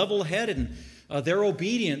sober-minded and level-headed, and they're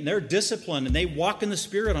obedient, and they're disciplined, and they walk in the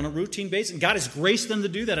Spirit on a routine basis, and God has graced them to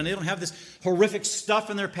do that, and they don't have this horrific stuff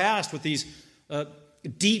in their past with these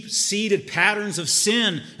deep-seated patterns of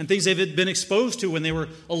sin and things they've been exposed to when they were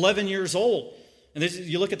 11 years old. And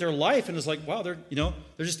you look at their life, and it's like, wow, they're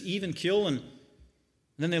just even keel, and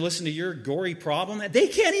then they listen to your gory problem. They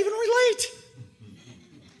can't even relate.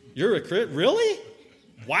 You're a crit? Really?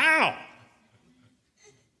 Wow.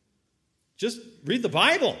 Just read the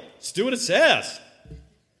Bible. Just do what it says.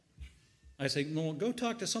 I say, no, go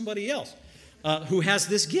talk to somebody else who has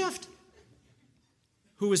this gift,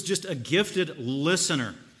 who is just a gifted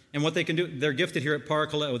listener. And what they can do, they're gifted here at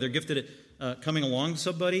Parakaleo. They're gifted at coming along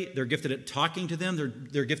somebody. They're gifted at talking to them.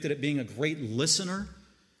 They're gifted at being a great listener.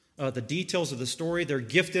 The details of the story. They're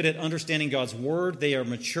gifted at understanding God's Word. They are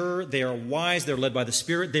mature. They are wise. They're led by the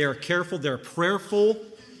Spirit. They are careful. They're prayerful.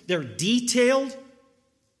 They're detailed.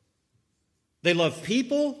 They love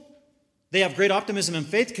people. They have great optimism and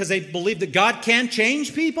faith because they believe that God can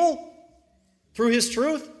change people through His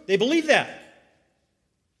truth. They believe that.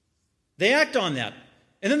 They act on that.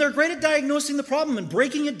 And then they're great at diagnosing the problem and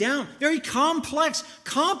breaking it down. Very complex,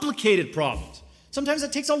 complicated problems. Sometimes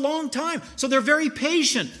it takes a long time. So they're very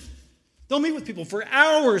patient. They'll meet with people for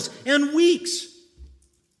hours and weeks,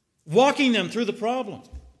 walking them through the problem,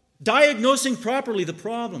 diagnosing properly the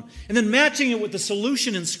problem, and then matching it with the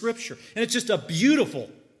solution in Scripture. And it's just a beautiful,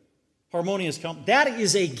 harmonious company. That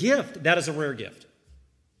is a gift. That is a rare gift.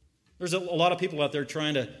 There's a lot of people out there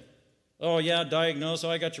trying to, diagnose,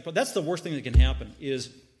 I got your problem. That's the worst thing that can happen is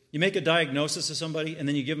you make a diagnosis of somebody and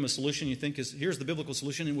then you give them a solution you think is, here's the biblical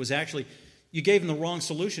solution. It was actually, you gave them the wrong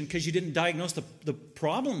solution because you didn't diagnose the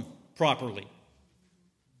problem properly.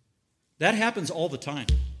 That happens all the time.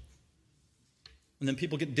 And then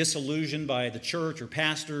people get disillusioned by the church or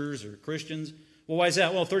pastors or Christians. Well, why is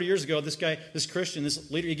that? Well, 30 years ago, this Christian,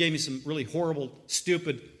 this leader, he gave me some really horrible,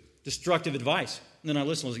 stupid, destructive advice. And then I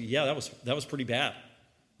listened and was like, that was pretty bad.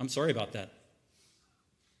 I'm sorry about that.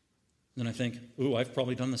 Then I think, I've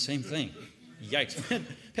probably done the same thing. Yikes.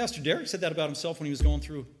 Pastor Derek said that about himself when he was going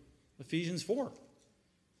through Ephesians 4.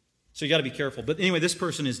 So you got to be careful. But anyway, this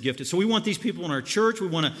person is gifted. So we want these people in our church. We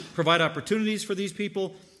want to provide opportunities for these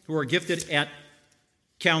people who are gifted at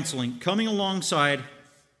counseling, coming alongside.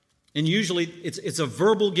 And usually it's a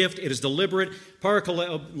verbal gift. It is deliberate.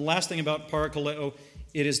 Parakaleo, last thing about parakaleo,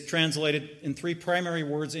 it is translated in 3 primary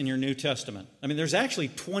words in your New Testament. I mean, there's actually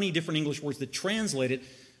 20 different English words that translate it,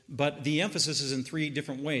 but the emphasis is in 3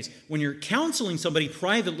 different ways. When you're counseling somebody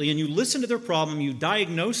privately and you listen to their problem, you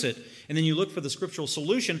diagnose it, and then you look for the scriptural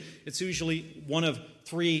solution, it's usually one of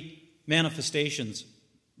 3 manifestations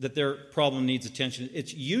that their problem needs attention.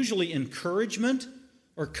 It's usually encouragement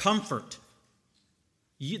or comfort.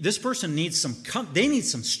 This person needs they need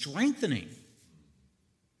some strengthening.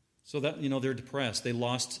 So that, they're depressed. They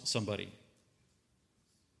lost somebody.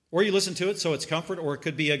 Or you listen to it so it's comfort, or it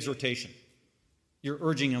could be exhortation. You're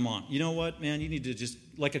urging them on. You know what, man? You need to just,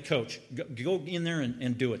 like a coach, go in there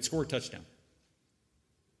and do it. Score a touchdown.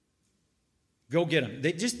 Go get them.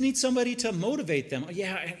 They just need somebody to motivate them.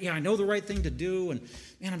 Yeah, I know the right thing to do, and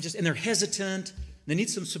man, and they're hesitant. They need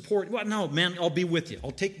some support. Well, no, man, I'll be with you.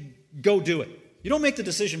 Go do it. You don't make the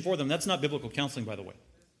decision for them. That's not biblical counseling, by the way.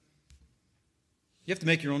 You have to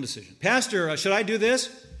make your own decision. Pastor, should I do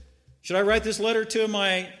this? Should I write this letter to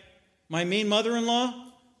my mean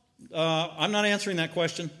mother-in-law? I'm not answering that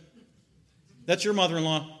question. That's your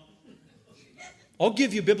mother-in-law. I'll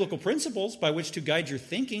give you biblical principles by which to guide your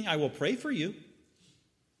thinking. I will pray for you.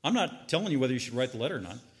 I'm not telling you whether you should write the letter or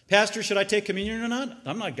not. Pastor, should I take communion or not?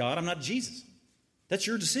 I'm not God. I'm not Jesus. That's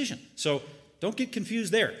your decision. So don't get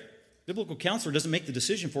confused there. Biblical counselor doesn't make the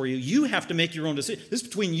decision for you. You have to make your own decision. This is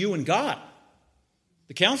between you and God.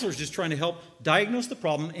 The counselor is just trying to help diagnose the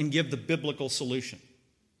problem and give the biblical solution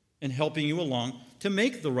and helping you along to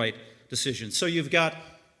make the right decision. So you've got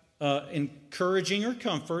encouraging or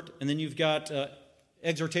comfort, and then you've got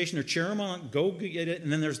exhortation or cheer them on, go get it,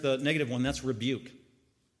 and then there's the negative one, that's rebuke.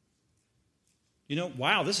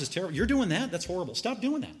 Wow, this is terrible. You're doing that? That's horrible. Stop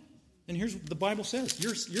doing that. And here's what the Bible says.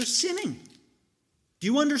 You're sinning. Do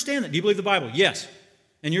you understand that? Do you believe the Bible? Yes.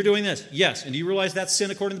 And you're doing this? Yes. And do you realize that's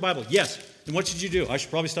sin according to the Bible? Yes. Then what should you do? I should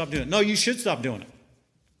probably stop doing it. No, you should stop doing it.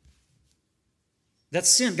 That's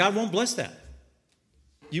sin. God won't bless that.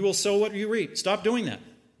 You will sow what you reap. Stop doing that.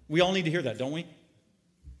 We all need to hear that, don't we?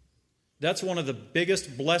 That's one of the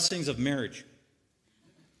biggest blessings of marriage.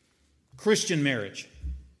 Christian marriage,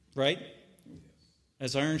 right?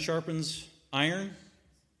 As iron sharpens iron,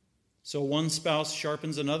 so one spouse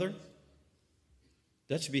sharpens another.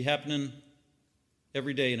 That should be happening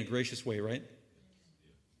every day in a gracious way, right?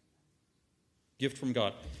 Gift from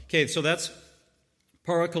God. Okay, so that's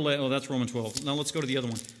parakaleo. That's Romans 12. Now let's go to the other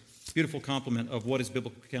one. Beautiful complement of what is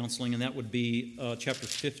biblical counseling, and that would be chapter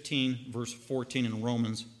 15, verse 14 in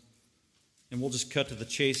Romans. And we'll just cut to the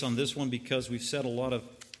chase on this one because we've said a lot of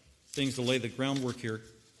things to lay the groundwork here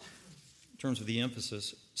in terms of the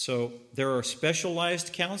emphasis. So there are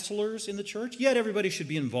specialized counselors in the church, yet everybody should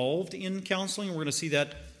be involved in counseling. We're going to see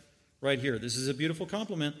that right here. This is a beautiful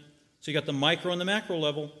complement. So you got the micro and the macro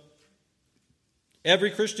level.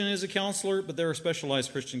 Every Christian is a counselor, but there are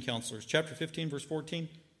specialized Christian counselors. Chapter 15, verse 14.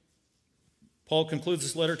 Paul concludes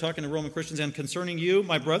this letter talking to Roman Christians, and concerning you,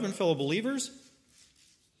 my brethren, fellow believers,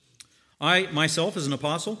 I myself as an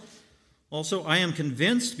apostle, also I am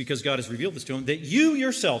convinced, because God has revealed this to him, that you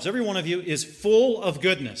yourselves, every one of you, is full of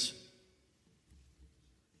goodness.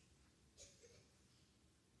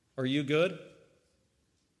 Are you good?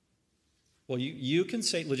 Well, you can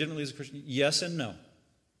say legitimately as a Christian, yes and no.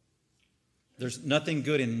 There's nothing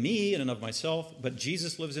good in me in and of myself, but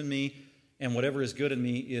Jesus lives in me, and whatever is good in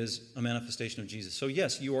me is a manifestation of Jesus. So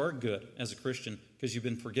yes, you are good as a Christian because you've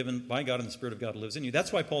been forgiven by God and the Spirit of God lives in you.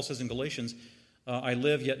 That's why Paul says in Galatians, I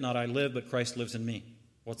live, yet not I live, but Christ lives in me.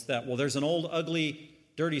 What's that? Well, there's an old, ugly,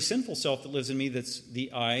 dirty, sinful self that lives in me that's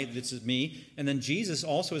the I, that's me. And then Jesus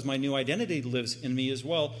also is my new identity, lives in me as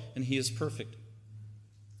well, and he is perfect.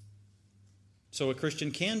 So a Christian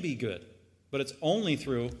can be good, but it's only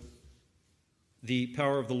through the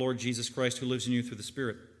power of the Lord Jesus Christ who lives in you through the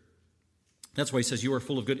Spirit. That's why he says you are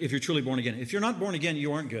full of good if you're truly born again. If you're not born again,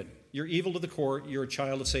 you aren't good. You're evil to the core. You're a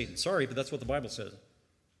child of Satan. Sorry, but that's what the Bible says.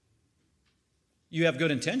 You have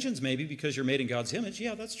good intentions maybe because you're made in God's image.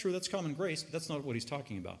 Yeah, that's true. That's common grace. But that's not what he's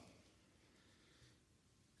talking about.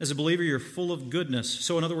 As a believer, you're full of goodness.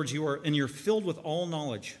 So in other words, you're filled with all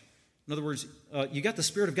knowledge. In other words, you got the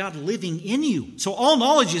Spirit of God living in you. So all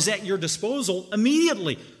knowledge is at your disposal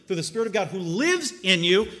immediately through the Spirit of God who lives in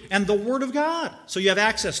you and the Word of God. So you have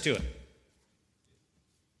access to it.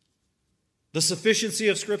 The sufficiency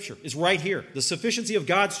of Scripture is right here. The sufficiency of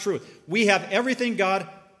God's truth. We have everything God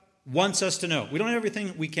wants us to know. We don't have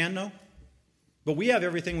everything we can know, but we have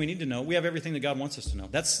everything we need to know. We have everything that God wants us to know.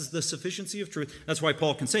 That's the sufficiency of truth. That's why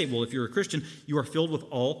Paul can say, well, if you're a Christian, you are filled with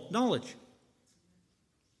all knowledge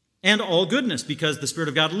and all goodness because the Spirit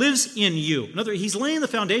of God lives in you. In other words, he's laying the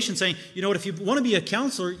foundation saying, you know what, if you want to be a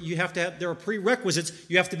counselor, there are prerequisites.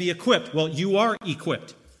 You have to be equipped. Well, you are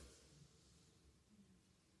equipped.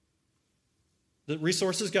 The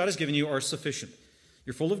resources God has given you are sufficient.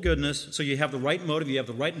 You're full of goodness, so you have the right motive, you have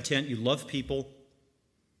the right intent, you love people,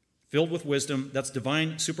 filled with wisdom. That's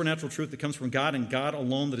divine, supernatural truth that comes from God and God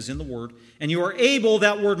alone that is in the Word. And you are able,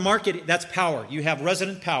 that word market, that's power. You have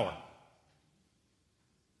resident power.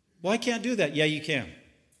 Well, I can't do that. Yeah, you can.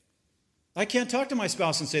 I can't talk to my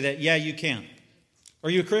spouse and say that. Yeah, you can. Are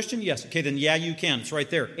you a Christian? Yes. Okay, then yeah, you can. It's right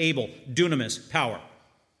there. Able, dunamis, power.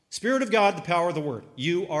 Spirit of God, the power of the Word.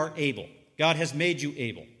 You are able. God has made you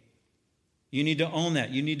able. You need to own that.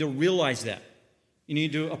 You need to realize that. You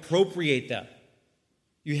need to appropriate that.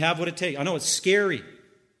 You have what it takes. I know it's scary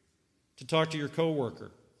to talk to your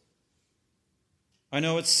coworker. I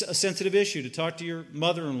know it's a sensitive issue to talk to your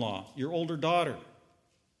mother-in-law, your older daughter.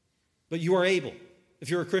 But you are able if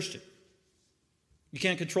you're a Christian. You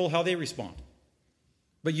can't control how they respond.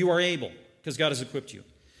 But you are able because God has equipped you.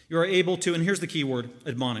 You are able to, and here's the key word,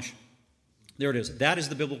 admonish. There it is. That is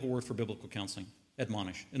the biblical word for biblical counseling,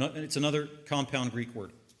 admonish. And it's another compound Greek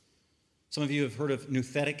word. Some of you have heard of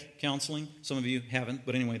nouthetic counseling. Some of you haven't.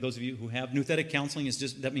 But anyway, those of you who have, nouthetic counseling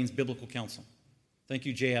that means biblical counseling. Thank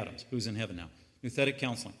you, Jay Adams, who's in heaven now. Nouthetic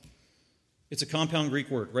counseling. It's a compound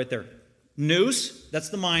Greek word right there. Nous, that's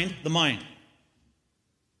the mind.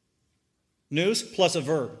 Nous plus a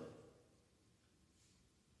verb.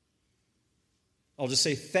 I'll just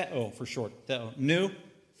say theo for short. Theo. Nou,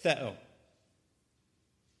 theo.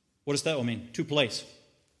 What does theo mean? To place,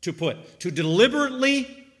 to put, to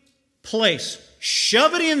deliberately place,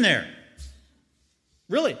 shove it in there.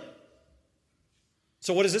 Really?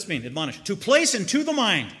 So what does this mean? Admonish. To place into the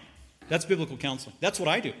mind. That's biblical counseling. That's what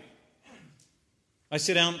I do. I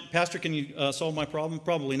sit down, Pastor, can you solve my problem?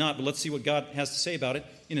 Probably not, but let's see what God has to say about it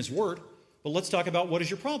in His Word. But let's talk about what is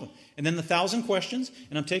your problem. And then the 1,000 questions,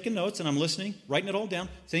 and I'm taking notes, and I'm listening, writing it all down,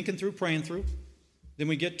 thinking through, praying through. Then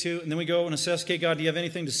we go and assess, okay, God, do you have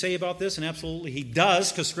anything to say about this? And absolutely He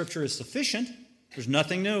does, because Scripture is sufficient. There's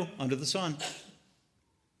nothing new under the sun.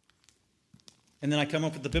 And then I come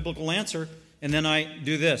up with the biblical answer, and then I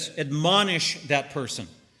do this. Admonish that person.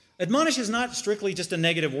 Admonish is not strictly just a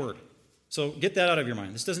negative word. So get that out of your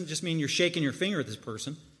mind. This doesn't just mean you're shaking your finger at this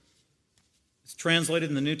person. It's translated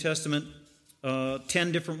in the New Testament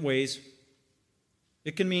 10 different ways.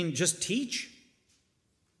 It can mean just teach.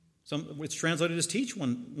 It's translated as teach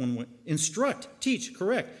one way. Instruct, teach,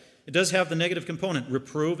 correct. It does have the negative component.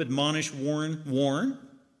 Reprove, admonish, warn.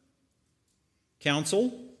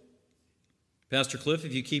 Counsel. Pastor Cliff,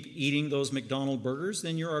 if you keep eating those McDonald's burgers,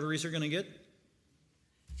 then your arteries are going to get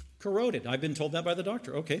corroded. I've been told that by the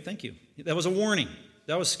doctor. Okay, thank you. That was a warning.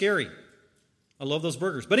 That was scary. I love those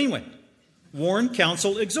burgers. But anyway, warn,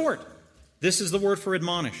 counsel, exhort. This is the word for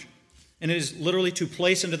admonish. And it is literally to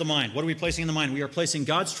place into the mind. What are we placing in the mind? We are placing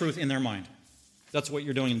God's truth in their mind. That's what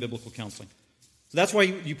you're doing in biblical counseling. So that's why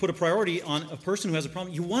you put a priority on a person who has a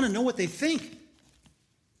problem. You want to know what they think.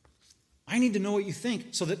 I need to know what you think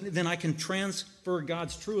so that then I can transfer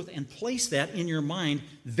God's truth and place that in your mind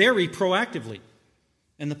very proactively.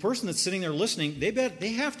 And the person that's sitting there listening,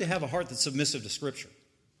 they have to have a heart that's submissive to Scripture.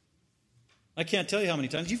 I can't tell you how many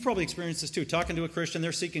times. You've probably experienced this too. Talking to a Christian,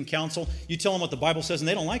 they're seeking counsel. You tell them what the Bible says and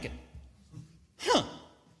they don't like it.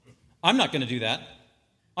 I'm not going to do that.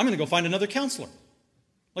 I'm going to go find another counselor.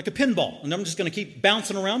 Like a pinball. And I'm just going to keep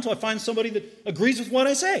bouncing around until I find somebody that agrees with what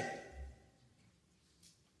I say.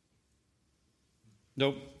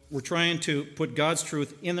 No, we're trying to put God's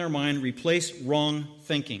truth in their mind, replace wrong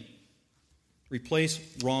thinking. Replace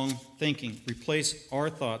wrong thinking. Replace our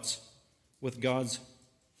thoughts with God's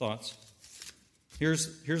thoughts.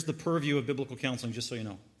 Here's the purview of biblical counseling, just so you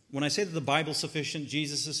know. When I say that the Bible is sufficient,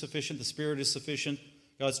 Jesus is sufficient, the Spirit is sufficient,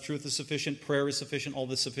 God's truth is sufficient, prayer is sufficient, all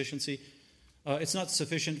this sufficiency, it's not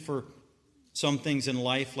sufficient for some things in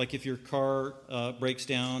life, like if your car breaks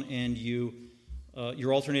down and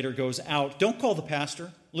your alternator goes out. Don't call the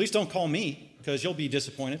pastor. At least don't call me, because you'll be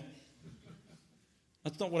disappointed.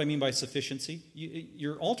 That's not what I mean by sufficiency.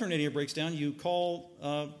 Your alternator breaks down, you call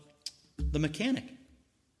the mechanic.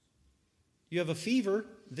 You have a fever,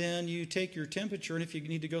 then you take your temperature, and if you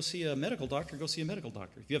need to go see a medical doctor, go see a medical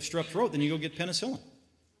doctor. If you have strep throat, then you go get penicillin.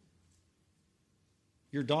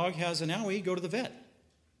 Your dog has an owie, go to the vet.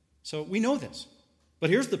 So we know this. But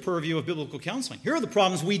here's the purview of biblical counseling. Here are the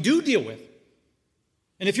problems we do deal with.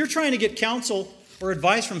 And if you're trying to get counsel or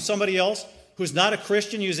advice from somebody else who's not a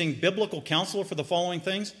Christian using biblical counsel for the following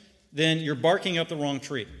things, then you're barking up the wrong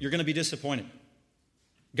tree. You're going to be disappointed.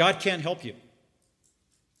 God can't help you.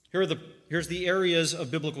 Here's the areas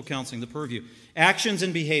of biblical counseling, the purview. Actions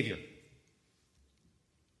and behavior.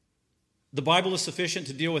 The Bible is sufficient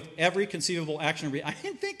to deal with every conceivable action. I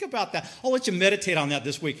didn't think about that. I'll let you meditate on that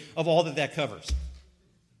this week, of all that covers.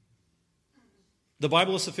 The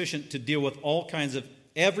Bible is sufficient to deal with all kinds of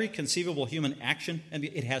every conceivable human action, and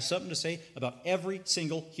it has something to say about every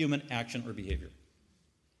single human action or behavior.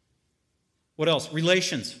 What else?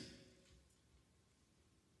 Relations.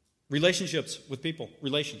 Relationships with people.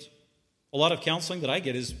 Relations. A lot of counseling that I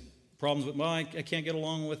get is problems with, I can't get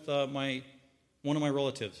along with one of my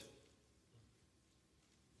relatives.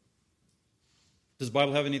 Does the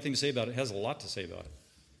Bible have anything to say about it? It has a lot to say about it.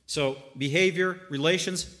 So, behavior,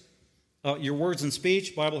 relations, your words and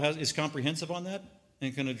speech, the Bible is comprehensive on that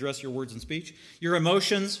and can address your words and speech. Your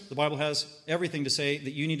emotions, the Bible has everything to say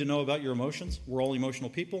that you need to know about your emotions. We're all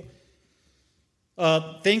emotional people.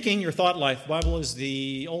 Thinking, your thought life. The Bible is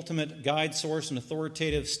the ultimate guide, source, and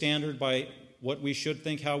authoritative standard by what we should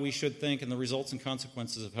think, how we should think, and the results and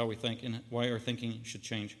consequences of how we think and why our thinking should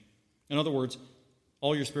change. In other words,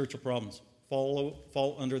 all your spiritual problems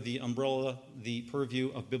fall under the umbrella, the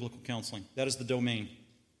purview of biblical counseling. That is the domain.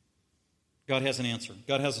 God has an answer.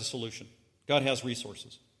 God has a solution. God has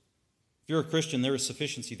resources. If you're a Christian, there is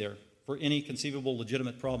sufficiency there for any conceivable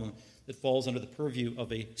legitimate problem that falls under the purview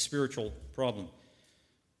of a spiritual problem.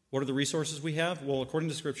 What are the resources we have? Well, according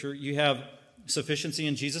to Scripture, you have sufficiency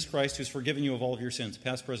in Jesus Christ, who's forgiven you of all of your sins,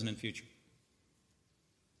 past, present, and future.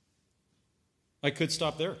 I could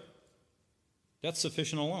stop there. That's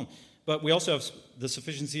sufficient alone. But we also have the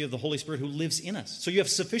sufficiency of the Holy Spirit who lives in us. So you have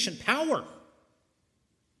sufficient power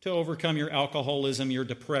to overcome your alcoholism, your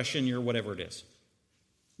depression, your whatever it is,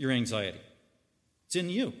 your anxiety. It's in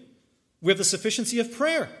you. We have the sufficiency of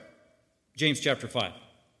prayer, James chapter 5.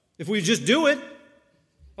 If we just do it,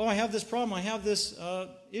 I have this problem, I have this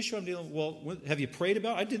issue I'm dealing with. Well, have you prayed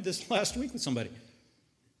about it? I did this last week with somebody.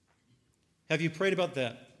 Have you prayed about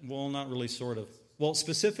that? Well, not really, sort of. Well,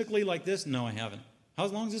 specifically like this? No, I haven't. How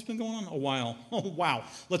long has this been going on? A while. Oh, wow.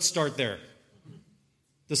 Let's start there.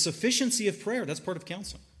 The sufficiency of prayer, that's part of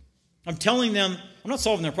counseling. I'm telling them, I'm not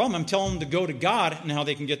solving their problem, I'm telling them to go to God and how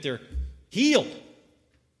they can get there healed.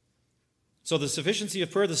 So the sufficiency of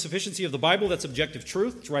prayer, the sufficiency of the Bible, that's objective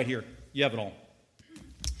truth. It's right here. You have it all.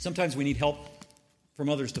 Sometimes we need help from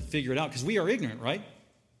others to figure it out because we are ignorant, right?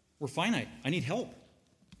 We're finite. I need help.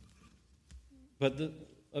 But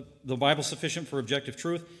the Bible's sufficient for objective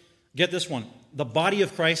truth. Get this one. The body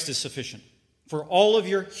of Christ is sufficient for all of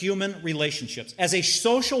your human relationships. As a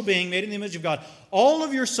social being made in the image of God, all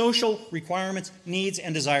of your social requirements, needs,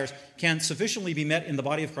 and desires can sufficiently be met in the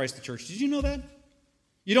body of Christ, the church. Did you know that?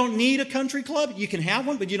 You don't need a country club. You can have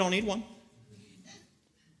one, but you don't need one.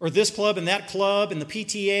 Or this club and the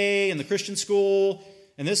PTA and the Christian school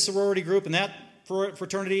and this sorority group and that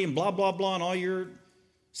fraternity and blah, blah, blah, and all your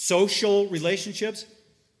social relationships.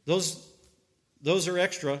 Those are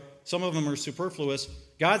extra. Some of them are superfluous.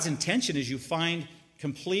 God's intention is you find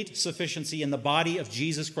complete sufficiency in the body of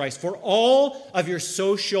Jesus Christ for all of your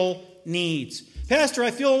social needs. Pastor,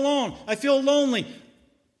 I feel alone. I feel lonely.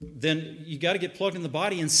 Then you got to get plugged in the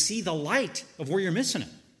body and see the light of where you're missing it.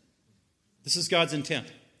 This is God's intent.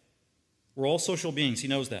 We're all social beings. He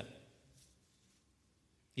knows that.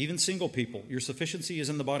 Even single people, your sufficiency is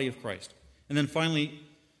in the body of Christ. And then finally,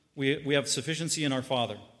 we have sufficiency in our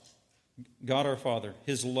Father. God our Father,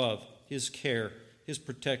 His love, His care, His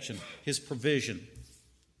protection, His provision,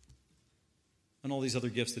 and all these other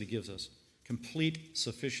gifts that He gives us. Complete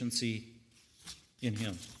sufficiency in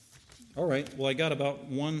Him. All right, well, I got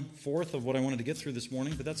about 1/4 of what I wanted to get through this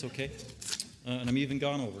morning, but that's okay. And I'm even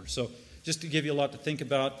gone over. So just to give you a lot to think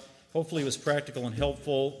about, hopefully it was practical and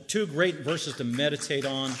helpful. 2 great verses to meditate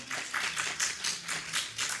on.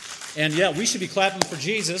 And yeah, we should be clapping for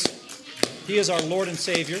Jesus. He is our Lord and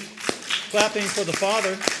Savior. Clapping for the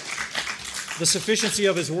Father, the sufficiency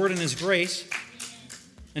of His Word and His grace.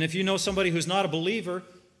 And if you know somebody who's not a believer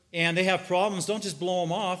and they have problems, don't just blow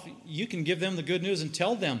them off. You can give them the good news and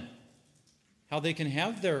tell them how they can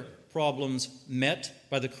have their problems met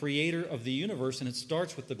by the Creator of the universe, and it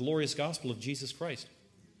starts with the glorious gospel of Jesus Christ.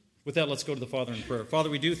 With that, let's go to the Father in prayer. Father,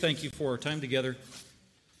 we do thank You for our time together,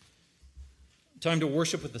 time to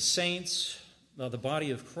worship with the saints, the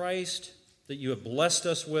body of Christ, that You have blessed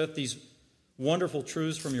us with, these wonderful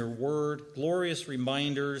truths from Your Word, glorious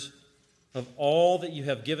reminders of all that You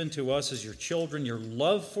have given to us as Your children, Your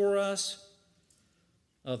love for us,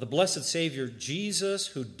 the blessed Savior Jesus,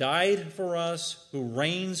 who died for us, who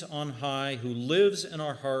reigns on high, who lives in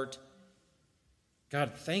our heart.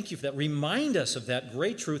 God, thank You for that. Remind us of that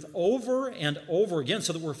great truth over and over again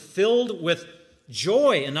so that we're filled with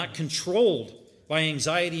joy and not controlled by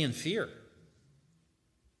anxiety and fear.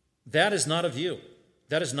 That is not of You.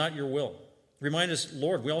 That is not Your will. Remind us,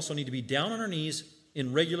 Lord, we also need to be down on our knees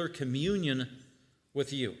in regular communion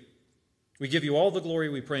with You. We give You all the glory,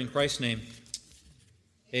 we pray in Christ's name.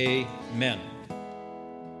 Amen.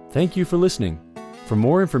 Thank you for listening. For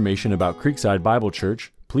more information about Creekside Bible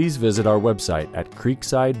Church, please visit our website at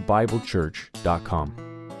creeksidebiblechurch.com.